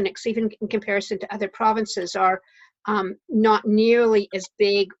those clinics, even in comparison to other provinces, are not nearly as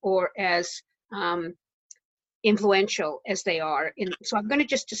big or as influential as they are. So I'm going to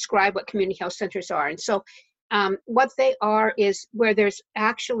just describe what community health centers are. And so what they are is where there's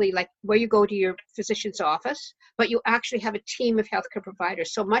actually, like, where you go to your physician's office, but you actually have a team of healthcare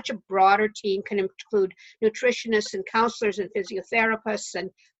providers. So much a broader team can include nutritionists and counselors and physiotherapists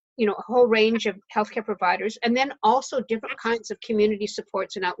and, you know, a whole range of healthcare providers, and then also different kinds of community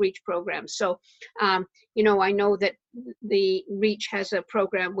supports and outreach programs. So, you know, I know that the Reach has a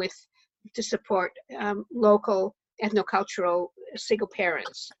program to support local ethnocultural single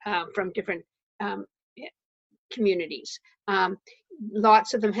parents from different communities.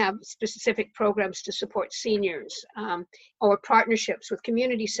 Lots of them have specific programs to support seniors, or partnerships with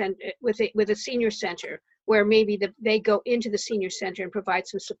community center, with a senior center, where maybe they go into the senior center and provide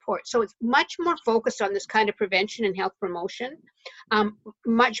some support. So it's much more focused on this kind of prevention and health promotion,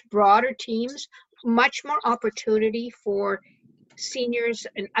 much broader teams, much more opportunity for seniors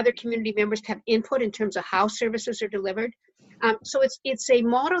and other community members to have input in terms of how services are delivered. So it's a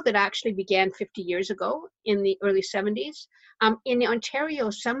model that actually began 50 years ago in the early 70s. In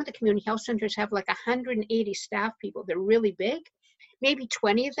Ontario, some of the community health centers have like 180 staff people. They're really big. Maybe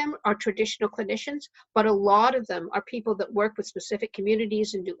 20 of them are traditional clinicians, but a lot of them are people that work with specific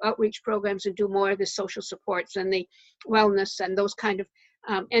communities and do outreach programs and do more of the social supports and the wellness and those kind of,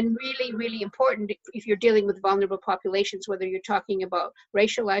 and really, really important if you're dealing with vulnerable populations, whether you're talking about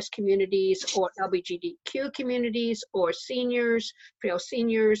racialized communities or LGBTQ communities or seniors, frail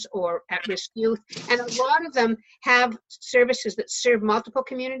seniors, or at-risk youth. And a lot of them have services that serve multiple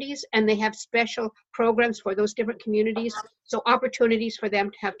communities, and they have special programs for those different communities. So opportunities for them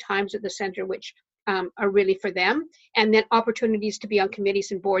to have times at the center which are really for them, and then opportunities to be on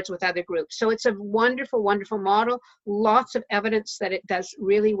committees and boards with other groups. So it's a wonderful, wonderful model. Lots of evidence that it does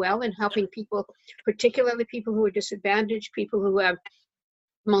really well in helping people, particularly people who are disadvantaged, people who have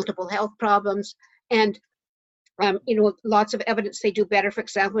multiple health problems, and you know, lots of evidence they do better, for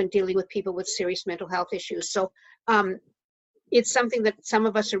example, in dealing with people with serious mental health issues. So it's something that some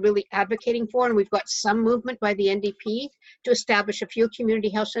of us are really advocating for, and we've got some movement by the NDP to establish a few community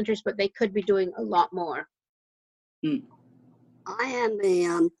health centers, but they could be doing a lot more. I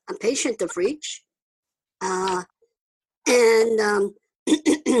am a patient of Reach, and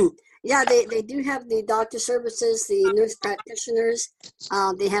yeah, they do have the doctor services, the nurse practitioners.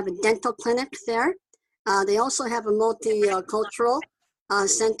 They have a dental clinic there. They also have a multicultural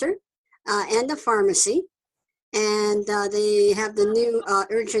center and a pharmacy. And they have the new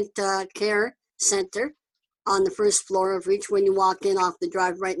urgent care center on the first floor of Reach when you walk in off the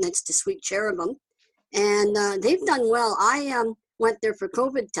drive, right next to Sweet Cherubim. And they've done well. I went there for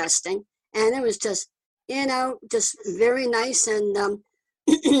COVID testing, and it was just, you know, just very nice. And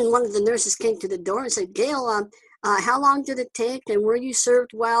one of the nurses came to the door and said, "Gail, how long did it take? And were you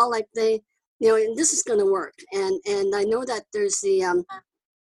served well?" Like they, you know, and this is going to work. And I know that there's the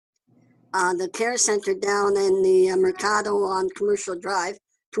care center down in the Mercado on Commercial Drive,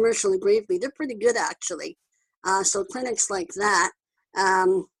 Commercial and Gravely. They're pretty good, actually. So clinics like that.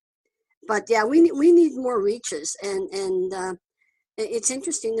 But yeah, we need more reaches, and it's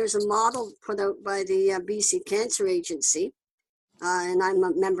interesting. There's a model put out by the BC Cancer Agency, and I'm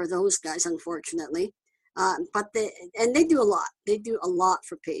a member of those guys, unfortunately. But they do a lot. They do a lot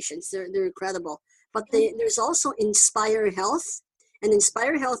for patients. They're incredible. But there's also Inspire Health, and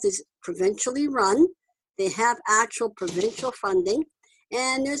Inspire Health is provincially run. They have actual provincial funding,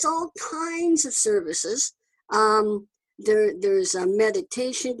 and there's all kinds of services. There's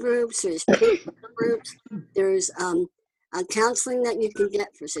meditation groups, there's patient groups, there's counseling that you can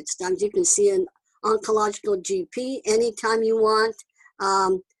get for 6 times. You can see an oncological GP anytime you want.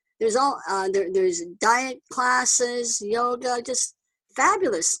 There's there's diet classes, yoga, just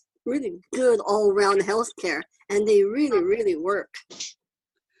fabulous, really good all-around healthcare, and they really, really work.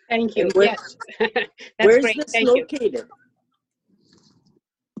 Thank you. Where, Yes, that's where's great. this Thank you. located?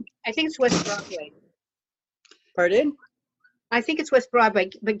 I think it's West Broadway. Pardon? I think it's West Broadway.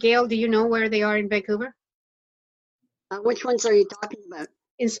 But Gail, do you know where they are in Vancouver? Which ones are you talking about?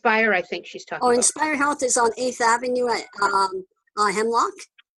 Inspire, I think she's talking Oh, about. Inspire Health is on 8th Avenue at Hemlock.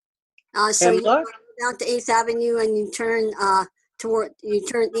 So you Hemlock? go down to 8th Avenue and you turn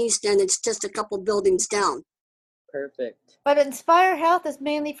east, and it's just a couple buildings down. Perfect. But Inspire Health is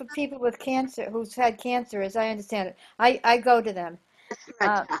mainly for people with cancer, who's had cancer, as I understand it. I go to them.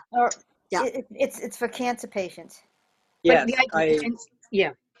 It's for cancer patients. Yes,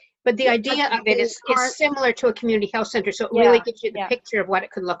 But the idea of it is similar to a community health center, so it really gives you the picture of what it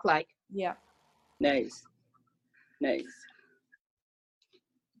could look like. Yeah. Nice.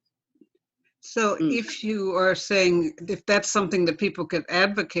 So if you are saying if that's something that people could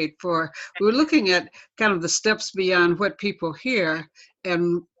advocate for, we're looking at kind of the steps beyond what people hear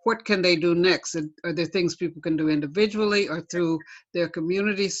and what can they do next? Are there things people can do individually or through their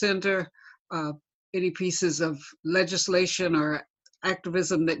community center? Any pieces of legislation or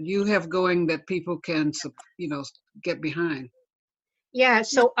activism that you have going that people can, get behind? Yeah,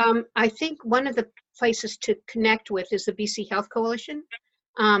 so I think one of the places to connect with is the BC Health Coalition.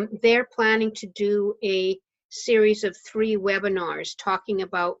 They're planning to do a series of 3 webinars talking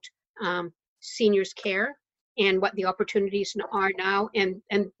about seniors care and what the opportunities are now, and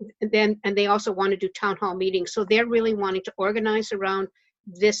they also want to do town hall meetings. So they're really wanting to organize around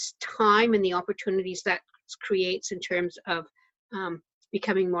this time and the opportunities that creates in terms of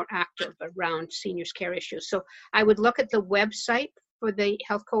becoming more active around seniors care issues. So I would look at the website for the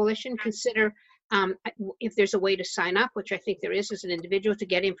Health Coalition, consider if there's a way to sign up, which I think there is as an individual, to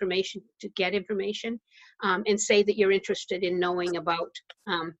get information, and say that you're interested in knowing about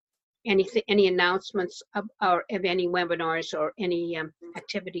any announcements of any webinars or any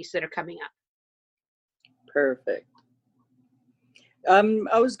activities that are coming up. Perfect.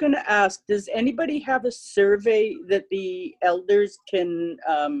 I was going to ask, does anybody have a survey that the elders can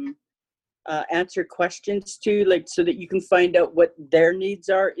answer questions to, like, so that you can find out what their needs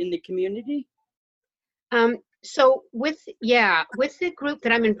are in the community? So with the group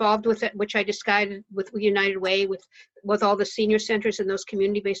that I'm involved with, which I decided with United Way, with all the senior centers and those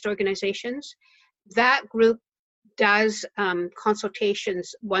community-based organizations, that group does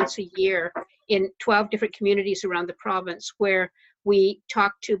consultations once a year in 12 different communities around the province, where we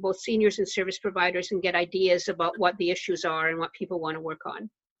talk to both seniors and service providers and get ideas about what the issues are and what people want to work on.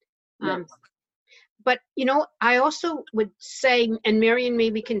 Yes. But, I also would say, and Marion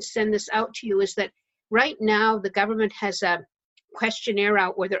maybe can send this out to you, is that right now the government has a questionnaire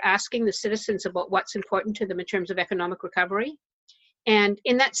out where they're asking the citizens about what's important to them in terms of economic recovery. And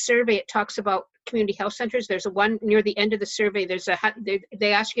in that survey, it talks about community health centers. There's one near the end of the survey,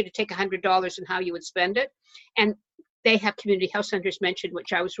 they ask you to take $100 and how you would spend it. And they have community health centers mentioned,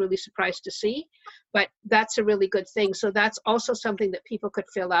 which I was really surprised to see, but that's a really good thing. So that's also something that people could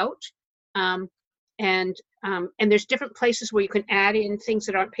fill out. And there's different places where you can add in things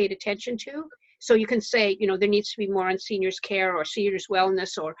that aren't paid attention to. So you can say, there needs to be more on seniors care or seniors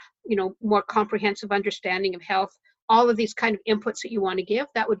wellness, or, more comprehensive understanding of health. All of these kind of inputs that you want to give,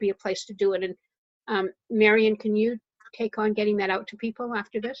 that would be a place to do it. And Marion, can you take on getting that out to people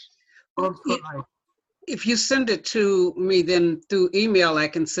after this? If you send it to me, then through email, I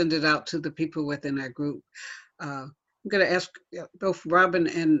can send it out to the people within our group. I'm going to ask both Robin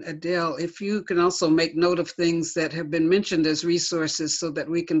and Adele if you can also make note of things that have been mentioned as resources so that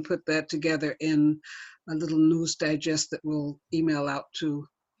we can put that together in a little news digest that we'll email out to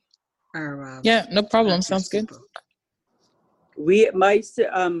our yeah, no problem. Sounds good. Mine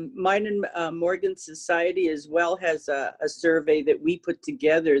and Morgan Society as well has a survey that we put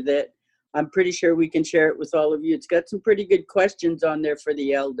together that I'm pretty sure we can share it with all of you. It's got some pretty good questions on there for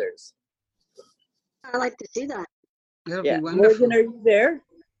the elders. I like to see that. That'll Yeah, be wonderful. Morgan, are you there?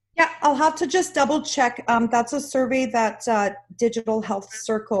 Yeah, I'll have to just double check. That's a survey that Digital Health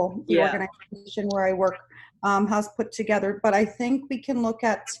Circle, the Yeah. organization where I work, has put together. But I think we can look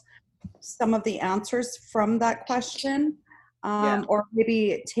at some of the answers from that question, Yeah. or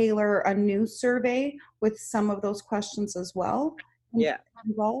maybe tailor a new survey with some of those questions as well Yeah.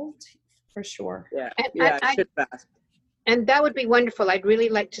 involved, for sure. Yeah. And Yeah, I should have asked. And that would be wonderful. I'd really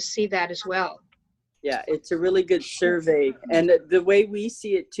like to see that as well. Yeah, it's a really good survey. And the way we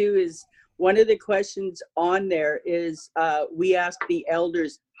see it too is one of the questions on there is we ask the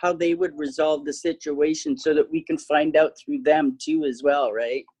elders how they would resolve the situation so that we can find out through them too as well,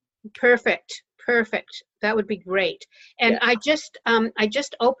 right? Perfect. Perfect. That would be great. And I just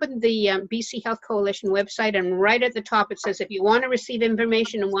opened the BC Health Coalition website, and right at the top it says if you want to receive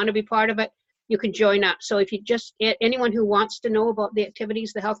information and want to be part of it, you can join up. So if you just, anyone who wants to know about the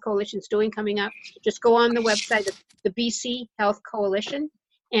activities the Health Coalition is doing coming up, just go on the website of the BC Health Coalition,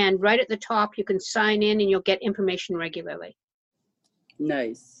 and right at the top you can sign in and you'll get information regularly.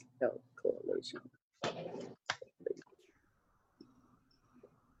 Nice. Health Coalition.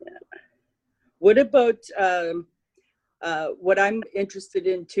 Yeah. What about what I'm interested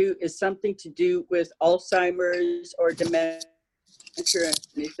in too is something to do with Alzheimer's or dementia or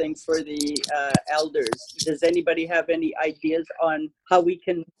anything for the elders. Does anybody have any ideas on how we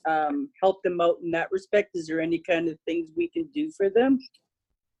can help them out in that respect? Is there any kind of things we can do for them?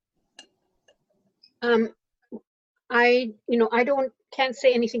 I can't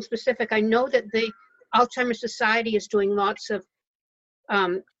say anything specific. I know that the Alzheimer's Society is doing lots of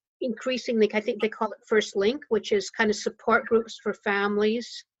increasing, I think they call it First Link, which is kind of support groups for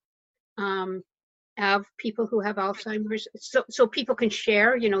families of people who have Alzheimer's, so people can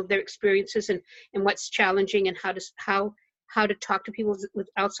share, their experiences and what's challenging and how to talk to people with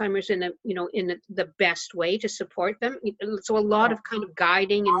Alzheimer's in the best way to support them. So a lot of kind of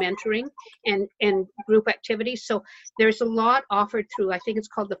guiding and mentoring and group activities. So there's a lot offered through, I think it's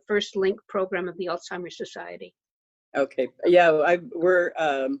called the First Link program of the Alzheimer's Society. Okay. Yeah,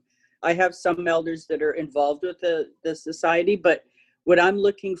 I have some elders that are involved with the society, but what I'm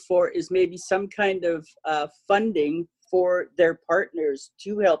looking for is maybe some kind of funding for their partners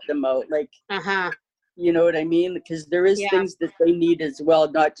to help them out. Like, you know what I mean? Because there is things that they need as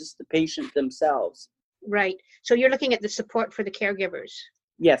well, not just the patient themselves. Right. So you're looking at the support for the caregivers.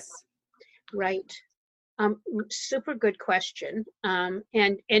 Yes. Right. Super good question. And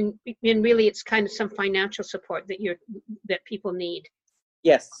really it's kind of some financial support that people need.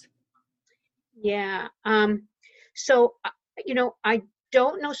 Yes. Yeah. So, I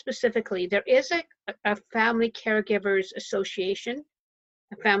don't know specifically. There is a Family Caregivers Association,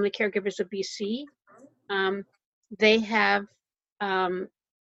 a Family Caregivers of BC. They have a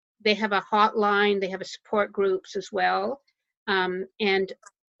hotline. They have a support groups as well. And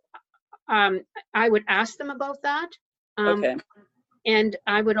I would ask them about that. Okay. And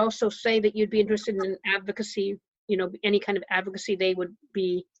I would also say that you'd be interested in advocacy, any kind of advocacy they would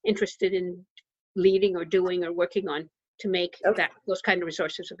be interested in leading or doing or working on to make those kind of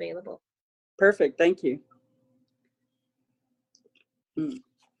resources available. Perfect. Thank you.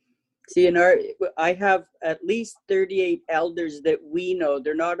 See, I have at least 38 elders that we know.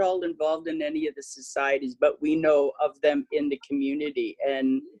 They're not all involved in any of the societies, but we know of them in the community,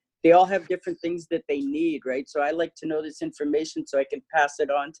 and they all have different things that they need, right? So I like to know this information so I can pass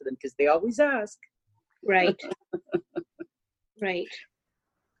it on to them because they always ask. Right. Right.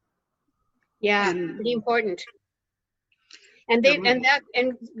 Yeah, pretty important. And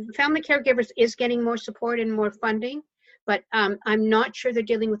Family Caregivers is getting more support and more funding, but I'm not sure they're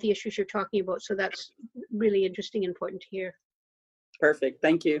dealing with the issues you're talking about. So that's really interesting and important to hear. Perfect.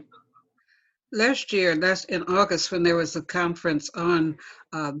 Thank you. Last year, in August, when there was a conference on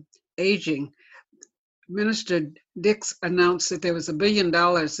aging, Minister Dix announced that there was $1 billion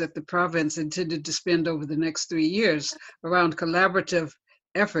that the province intended to spend over the next 3 years around collaborative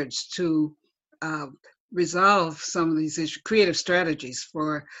efforts to resolve some of these issues, creative strategies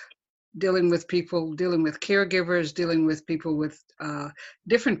for dealing with people, dealing with caregivers, dealing with people with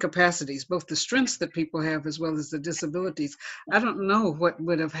different capacities, both the strengths that people have as well as the disabilities. I don't know what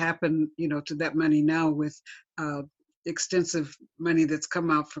would have happened, to that money now with extensive money that's come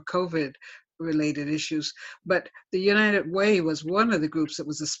out for COVID related issues. But the United Way was one of the groups that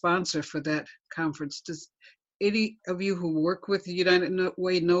was a sponsor for that conference. Does any of you who work with the United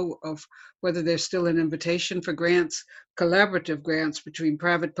Way know of whether there's still an invitation for grants, collaborative grants between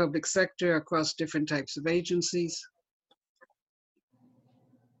private public sector across different types of agencies?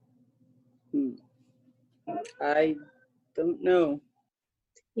 I don't know.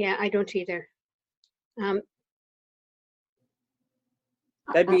 Yeah, I don't either.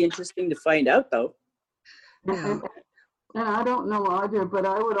 That'd be interesting to find out, though. And I don't know either, but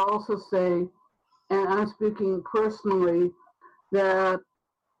I would also say, and I'm speaking personally, that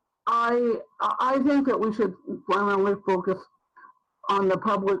I think that we should finally focus on the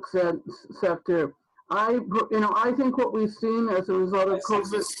public sector. I think what we've seen as a result of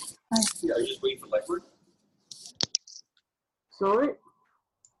COVID. Yeah, are you just waiting for Lexford? Sorry?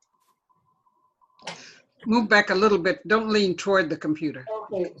 Move back a little bit. Don't lean toward the computer.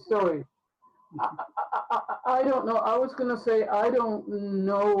 Okay, sorry. I don't know. I was going to say I don't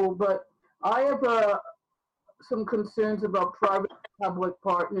know, but I have some concerns about private-public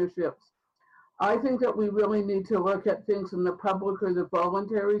partnerships. I think that we really need to look at things in the public or the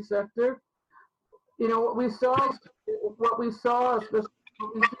voluntary sector. You know, what we saw, especially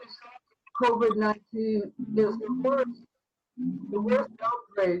COVID-19, is the worst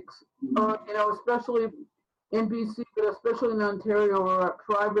outbreaks, especially in BC, but especially in Ontario, are at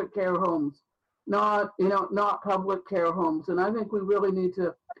private care homes, not public care homes. And I think we really need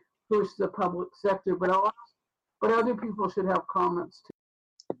to push the public sector, but other people should have comments too.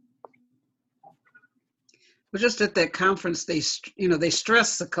 Well, just at that conference, they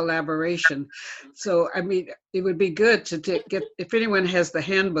stress the collaboration. So, I mean, it would be good to get, if anyone has the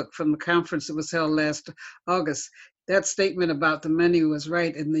handbook from the conference that was held last August, that statement about the money was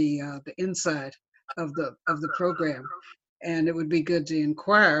right in the inside of the program. And it would be good to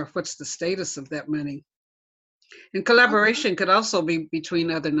inquire what's the status of that money. And collaboration could also be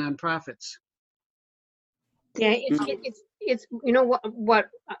between other nonprofits. Yeah, it's what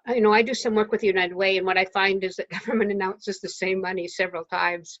I do some work with United Way, and what I find is that government announces the same money several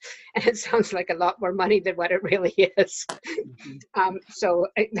times, and it sounds like a lot more money than what it really is. So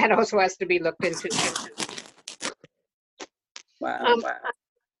that also has to be looked into. Wow.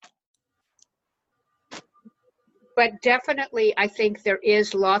 But definitely, I think there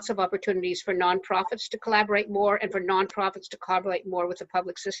is lots of opportunities for nonprofits to collaborate more, and for nonprofits to collaborate more with the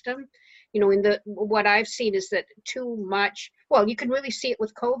public system. You know, what I've seen is that too much. Well, you can really see it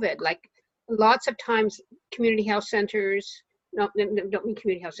with COVID. Like lots of times, community health centers, don't mean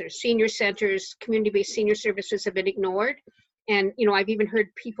community health centers, senior centers, community-based senior services have been ignored. And I've even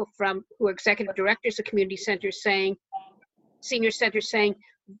heard people who are executive directors of community centers senior centers saying,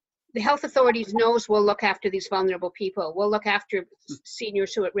 the health authorities knows we'll look after these vulnerable people. We'll look after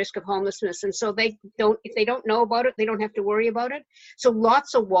seniors who are at risk of homelessness. And so if they don't know about it, they don't have to worry about it. So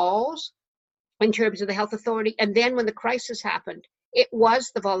lots of walls in terms of the health authority. And then when the crisis happened, it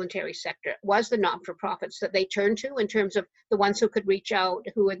was the voluntary sector, it was the not-for-profits that they turned to in terms of the ones who could reach out,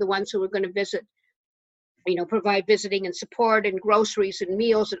 who are the ones who were going to visit, provide visiting and support and groceries and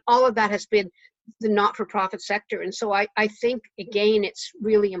meals, and all of that has been the not-for-profit sector. And so I think, again, it's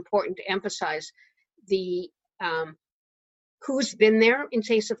really important to emphasize the who's been there in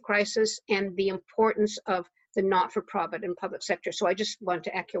case of crisis and the importance of the not-for-profit and public sector. So I just want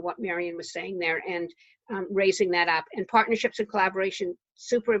to echo what Marion was saying there, and raising that up. And partnerships and collaboration,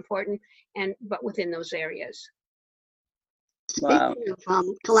 super important, but within those areas. Wow. Speaking of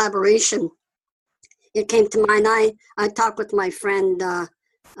collaboration, it came to mind. I talked with my friend a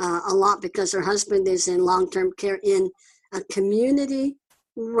lot because her husband is in long-term care in a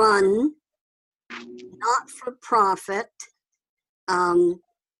community-run, not-for-profit.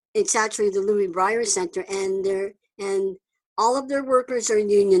 It's actually the Louis Breyer Center, and all of their workers are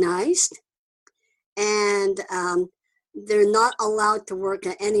unionized, and they're not allowed to work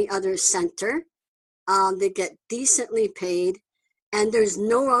at any other center. They get decently paid, and there's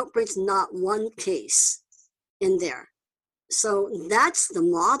no outbreaks, not one case in there. So that's the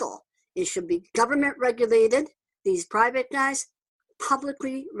model. It should be government regulated, these private guys,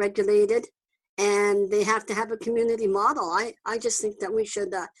 publicly regulated, and they have to have a community model. I just think that we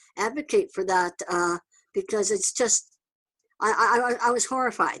should advocate for that because it's just, I was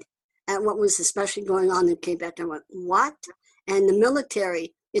horrified at what was especially going on in Quebec. I went, what? And the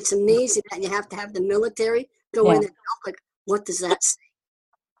military, it's amazing that you have to have the military go in and help. Like, what does that say?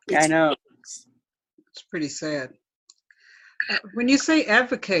 I know. It's pretty sad. When you say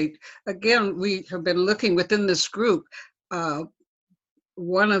advocate, again, we have been looking within this group.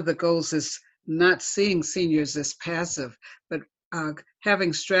 One of the goals is not seeing seniors as passive, but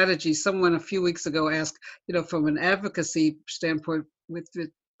having strategies. Someone a few weeks ago asked, from an advocacy standpoint,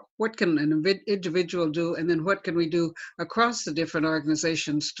 what can an individual do, and then what can we do across the different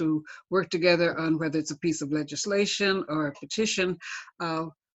organizations to work together on whether it's a piece of legislation or a petition.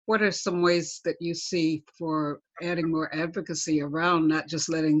 What are some ways that you see for adding more advocacy around not just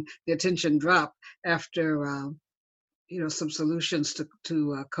letting the attention drop after, some solutions to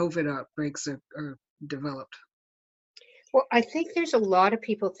COVID outbreaks are developed? Well, I think there's a lot of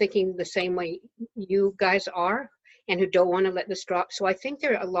people thinking the same way you guys are and who don't want to let this drop. So I think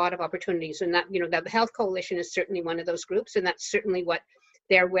there are a lot of opportunities, and that, that the Health Coalition is certainly one of those groups, and that's certainly what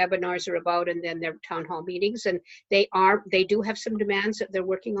their webinars are about, and then their town hall meetings. And they do have some demands that they're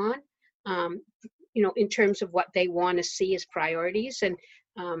working on, in terms of what they want to see as priorities. And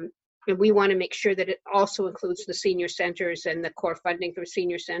we want to make sure that it also includes the senior centers and the core funding for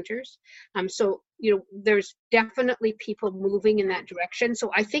senior centers. So, there's definitely people moving in that direction. So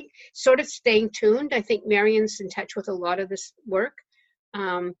I think sort of staying tuned. I think Marion's in touch with a lot of this work.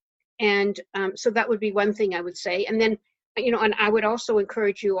 So that would be one thing I would say. And then, and I would also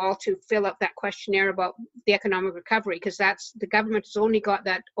encourage you all to fill out that questionnaire about the economic recovery, because the government has only got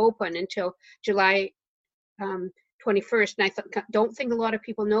that open until July 21st, and I don't think a lot of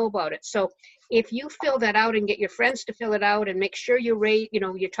people know about it. So if you fill that out and get your friends to fill it out, and make sure you rate,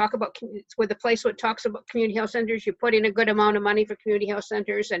 you talk about, it's where the place where it talks about community health centers, you put in a good amount of money for community health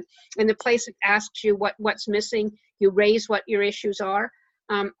centers, and the place that asks you what's missing, you raise what your issues are.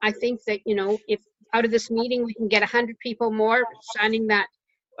 I think that, if out of this meeting we can get 100 people more signing that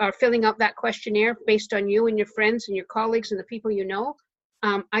or filling out that questionnaire based on you and your friends and your colleagues and the people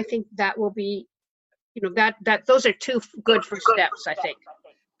I think that will be, that those are two good first steps, I think.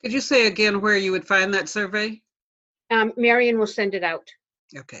 Could you say again where you would find that survey? Marion will send it out.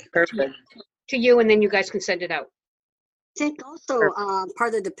 Okay. Perfect. To you, and then you guys can send it out. I think also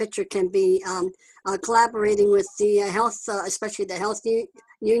part of the picture can be collaborating with the health, especially the health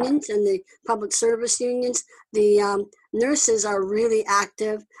unions and the public service unions. The nurses are really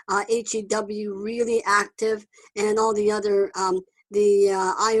active, HEW really active, and all the other, the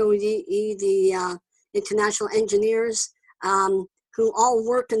IODE, the international engineers, who all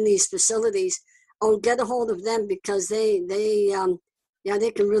work in these facilities. Oh, get a hold of them, because they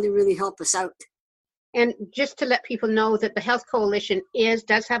can really, really help us out. And just to let people know that the Health Coalition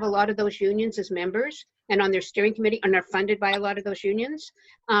does have a lot of those unions as members and on their steering committee, and are funded by a lot of those unions.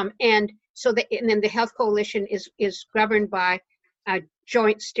 And then the Health Coalition is governed by a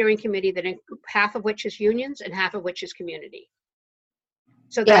joint steering committee half of which is unions and half of which is community.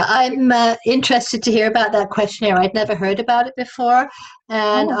 So yeah, I'm interested to hear about that questionnaire. I'd never heard about it before,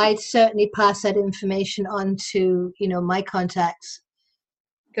 and I'd certainly pass that information on to my contacts.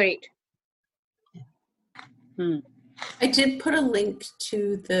 Great. I did put a link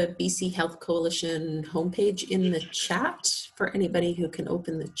to the BC Health Coalition homepage in the chat for anybody who can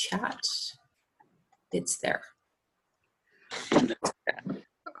open the chat. It's there.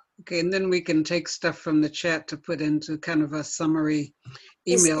 Okay, and then we can take stuff from the chat to put into kind of a summary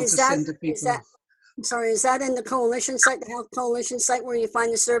email to send to people. Is that in the coalition site, the Health Coalition site, where you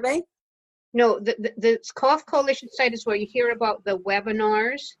find the survey? No, the Health Coalition site is where you hear about the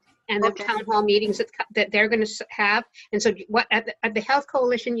webinars and the town hall meetings that they're going to have. And so at the Health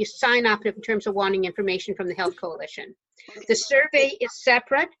Coalition, you sign up in terms of wanting information from the Health Coalition. The survey is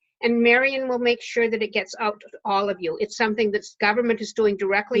separate, and Marion will make sure that it gets out to all of you. It's something that government is doing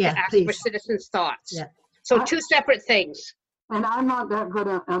directly to ask for citizens' thoughts. Yeah. So two separate things. And I'm not that good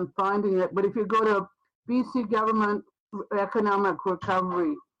at finding it, but if you go to BC Government Economic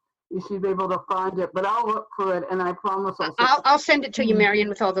Recovery, you should be able to find it. But I'll look for it, and I promise I'll send it to you, Marion,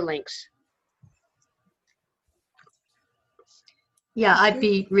 with all the links. Yeah, I'd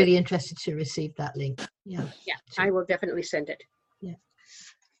be really interested to receive that link. Yeah. Yeah, I will definitely send it. Yeah.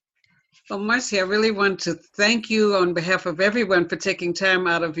 Well, Marcy, I really want to thank you on behalf of everyone for taking time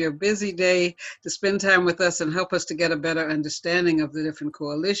out of your busy day to spend time with us and help us to get a better understanding of the different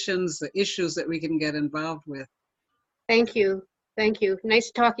coalitions, the issues that we can get involved with. Thank you. Thank you.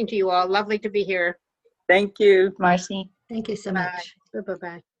 Nice talking to you all. Lovely to be here. Thank you, Marcy. Thank you so much.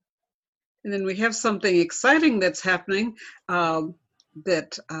 Bye-bye. And then we have something exciting that's happening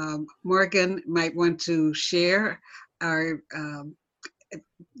that Morgan might want to share.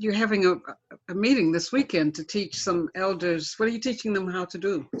 You're having a meeting this weekend to teach some elders. What are you teaching them how to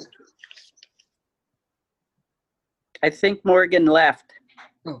do? I think Morgan left.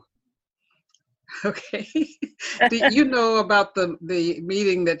 Oh, okay. Do you know about the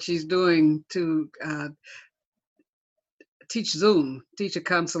meeting that she's doing to teach a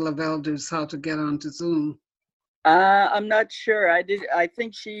council of elders how to get onto Zoom? I'm not sure. I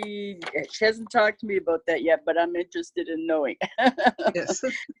think she hasn't talked to me about that yet, but I'm interested in knowing. Yes.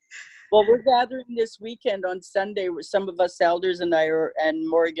 Well, we're gathering this weekend on Sunday. Where some of us elders and and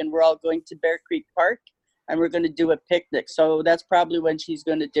Morgan, we're all going to Bear Creek Park, and we're going to do a picnic. So that's probably when she's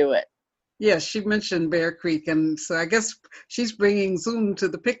going to do it. Yes, she mentioned Bear Creek, and so I guess she's bringing Zoom to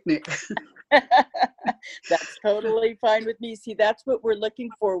the picnic. That's totally fine with me. See, that's what we're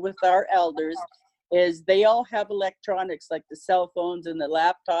looking for with our elders, is they all have electronics like the cell phones and the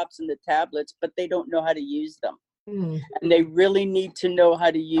laptops and the tablets, but they don't know how to use them. And they really need to know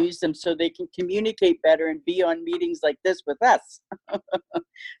how to use them so they can communicate better and be on meetings like this with us.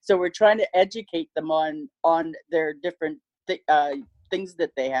 So we're trying to educate them on their different things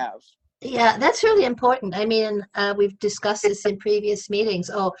that they have. Yeah, that's really important. I mean, we've discussed this in previous meetings.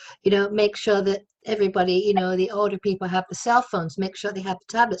 Oh, make sure that everybody, the older people have the cell phones, make sure they have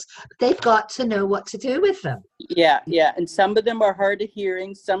the tablets. But they've got to know what to do with them. Yeah. And some of them are hard of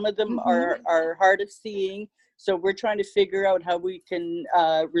hearing. Some of them are hard of seeing. So we're trying to figure out how we can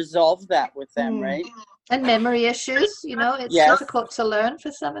resolve that with them, right? And memory issues, it's difficult to learn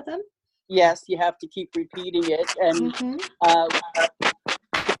for some of them. Yes, you have to keep repeating it. And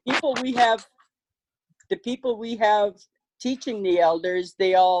the people we have teaching the elders,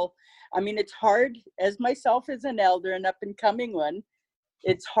 it's hard, as myself as an elder, an up and coming one,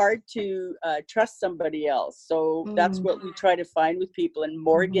 it's hard to trust somebody else. So that's what we try to find with people. And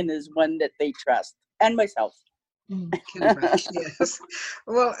Morgan is one that they trust, and myself. Yes.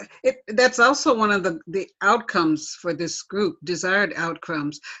 Well, that's also one of the outcomes for this group, desired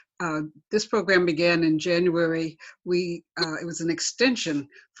outcomes. This program began in January. It was an extension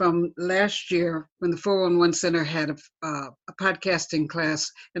from last year when the 411 Center had a podcasting class,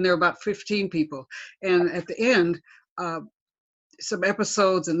 and there were about 15 people. And at the end, some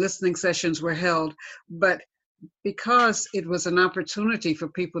episodes and listening sessions were held, but because it was an opportunity for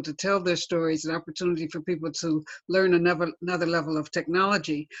people to tell their stories, an opportunity for people to learn another level of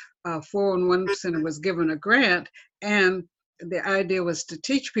technology, 411 Center was given a grant, and the idea was to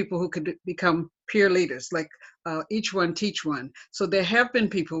teach people who could become peer leaders, like each one teach one. So there have been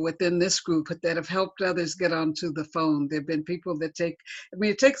people within this group that have helped others get onto the phone. There have been people that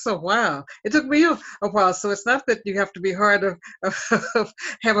it takes a while. It took me a while. So it's not that you have to be hard of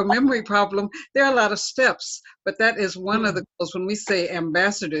have a memory problem. There are a lot of steps, but that is one of the goals. When we say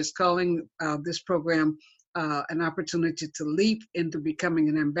ambassadors, calling this program an opportunity to leap into becoming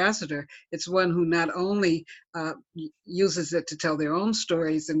an ambassador, it's one who not only uses it to tell their own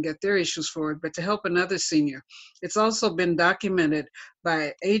stories and get their issues forward, but to help another senior. It's also been documented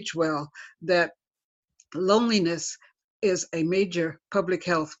by AgeWell that loneliness is a major public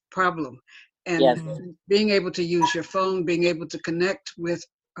health problem. And being able to use your phone, being able to connect with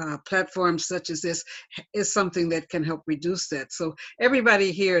platforms such as this is something that can help reduce that. So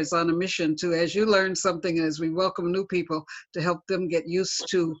everybody here is on a mission to, as you learn something, as we welcome new people, to help them get used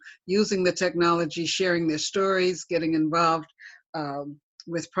to using the technology, sharing their stories, getting involved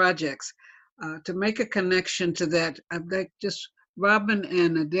with projects. To make a connection to that, I'd like just Robin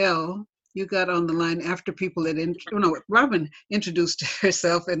and Adele, you got on the line after people Robin introduced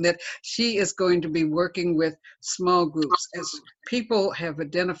herself, and that she is going to be working with small groups as people have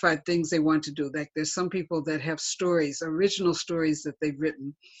identified things they want to do. Like there's some people that have stories, original stories that they've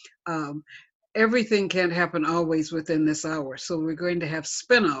written. Everything can't happen always within this hour. So we're going to have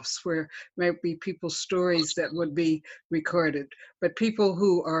spinoffs where might be people's stories that would be recorded. But people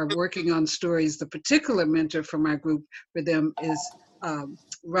who are working on stories, the particular mentor for my group for them is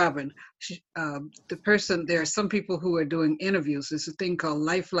Robin. There are some people who are doing interviews. There's a thing called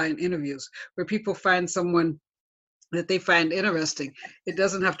Lifeline interviews, where people find someone that they find interesting. It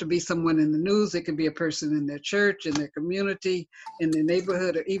doesn't have to be someone in the news. It could be a person in their church, in their community, in their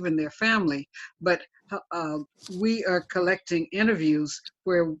neighborhood, or even their family. But we are collecting interviews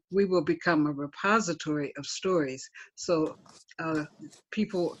where we will become a repository of stories. So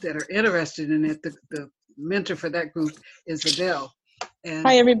people that are interested in it, the mentor for that group is Adele. And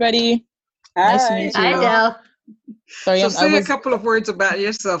hi, everybody. Nice to meet you. Hi, Adele. Sorry, so say a couple of words about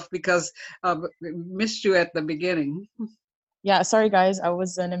yourself, because we missed you at the beginning. Yeah, sorry guys. I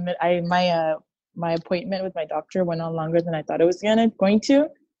was my appointment with my doctor went on longer than I thought it was going to.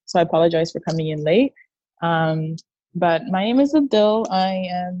 So I apologize for coming in late. But my name is Adele. I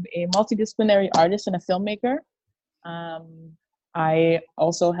am a multidisciplinary artist and a filmmaker. I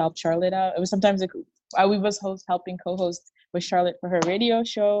also helped Charlotte out. It was sometimes we was helping co-host with Charlotte for her radio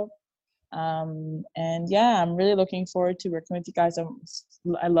show. And yeah, I'm really looking forward to working with you guys.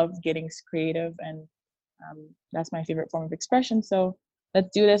 I love getting creative, and that's my favorite form of expression. So let's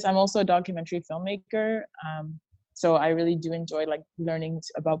do this. I'm also a documentary filmmaker. So I really do enjoy learning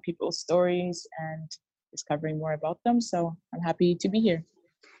about people's stories and discovering more about them. So I'm happy to be here.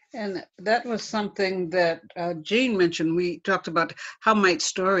 And that was something that Jean mentioned. We talked about how might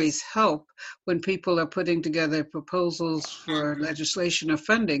stories help when people are putting together proposals for legislation or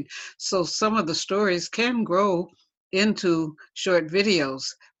funding. So some of the stories can grow into short videos,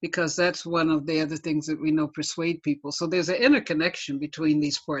 because that's one of the other things that we know persuade people. So there's an interconnection between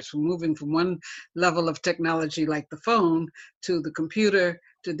these parts. We're moving from one level of technology like the phone to the computer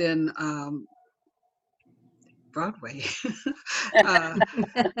to then Broadway. uh,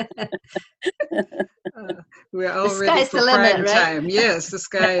 we're all The ready sky's for the limit, prime right? time. Yes, the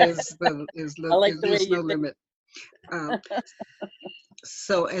sky is I like the way there's no you think. limit.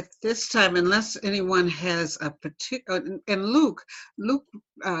 So at this time, unless anyone has a particular, and Luke,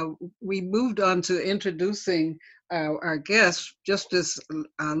 we moved on to introducing our guests, just as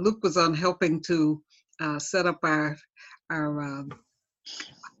Luke was on helping to set up our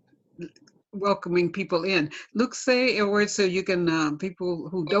welcoming people in. Luke, say a word so you can, people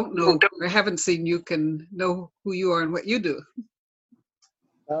who don't know or haven't seen you can know who you are and what you do.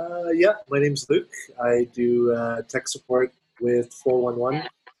 Yeah, my name's Luke. I do tech support with 411,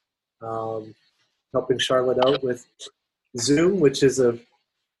 helping Charlotte out with Zoom, which is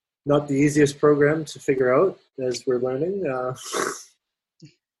not the easiest program to figure out as we're learning. Yeah,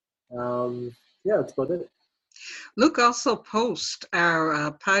 that's about it. Luke also posts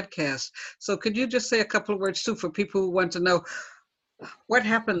our podcast. So could you just say a couple of words too for people who want to know what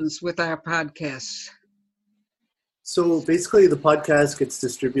happens with our podcasts? So basically the podcast gets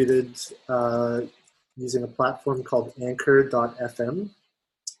distributed using a platform called Anchor.fm.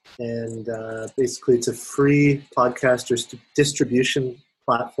 And basically it's a free podcast distribution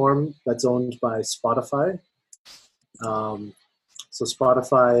platform that's owned by Spotify. So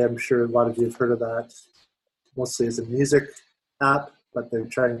Spotify, I'm sure a lot of you have heard of that, mostly as a music app, but they're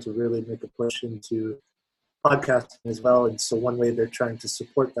trying to really make a push into podcasting as well. And so one way they're trying to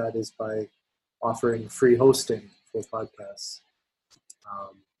support that is by offering free hosting for podcasts.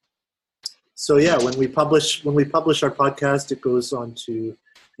 So yeah, when we publish our podcast, it goes on to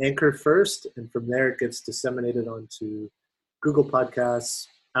Anchor first, and from there it gets disseminated onto Google Podcasts,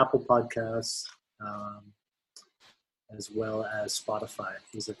 Apple Podcasts, as well as Spotify.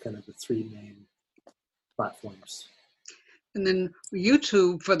 These are kind of the three main platforms. And then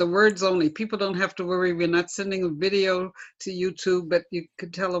YouTube for the words only. People don't have to worry. We're not sending a video to YouTube, but you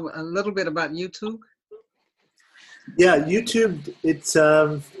could tell them a little bit about YouTube. Yeah, YouTube, it's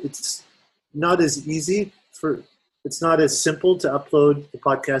not as easy it's not as simple to upload the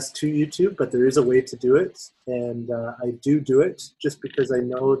podcast to YouTube, but there is a way to do it. And I do it just because I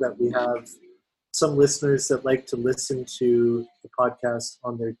know that we have some listeners that like to listen to the podcast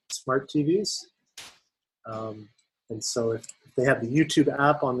on their smart TVs. And so if they have the YouTube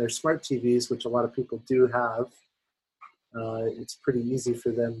app on their smart TVs, which a lot of people do have, it's pretty easy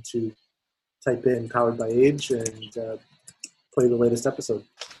for them to type in Powered by Age and play the latest episode.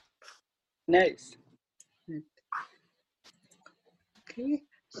 Nice. Okay,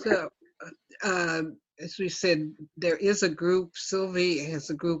 so as we said, there is a group, Sylvie has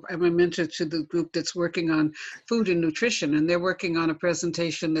a group, I'm a mentor to the group that's working on food and nutrition, and they're working on a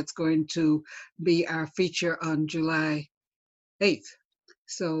presentation that's going to be our feature on July 8th.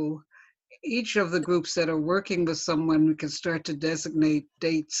 So each of the groups that are working with someone, we can start to designate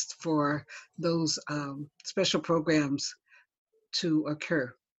dates for those special programs to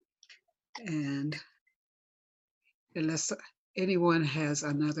occur. And unless anyone has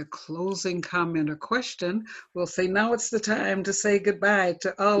another closing comment or question, we'll say now it's the time to say goodbye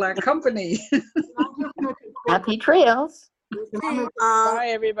to all our company. Happy trails. Bye,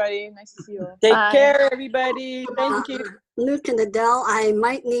 everybody. Nice to see you. Take Bye. care, everybody. Thank you. Luke and Adele, I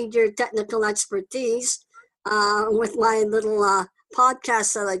might need your technical expertise with my little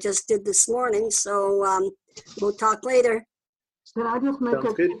podcast that I just did this morning. So we'll talk later. Can I just make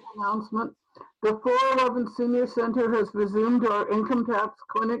a quick announcement? The 411 Senior Center has resumed our income tax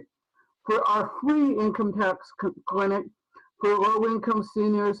clinic for our free income tax clinic for low-income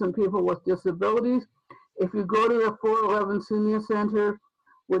seniors and people with disabilities. If you go to the 411 Senior Center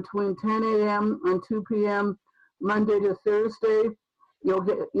between 10 a.m. and 2 p.m. Monday to Thursday,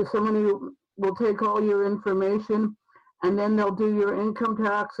 somebody will take all your information, and then they'll do your income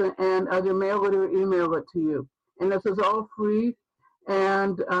tax and either mail it or email it to you. And this is all free.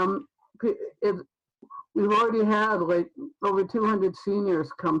 And we've already had like over 200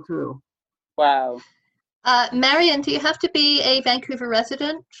 seniors come through. Wow. Marion, do you have to be a Vancouver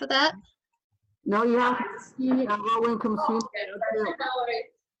resident for that? No, you have to be a low-income senior.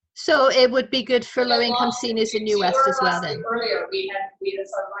 So it would be good for low-income seniors in New West as well then?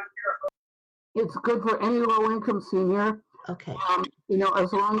 It's good for any low-income senior. Okay.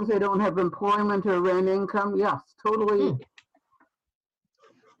 As long as they don't have employment or rent income, yes, totally.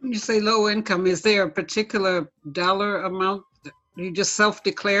 When you say low income, is there a particular dollar amount? You just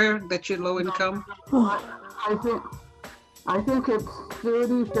self-declare that you're low income? I think I think it's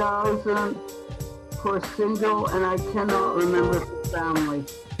 30,000 for single, and I cannot remember for family.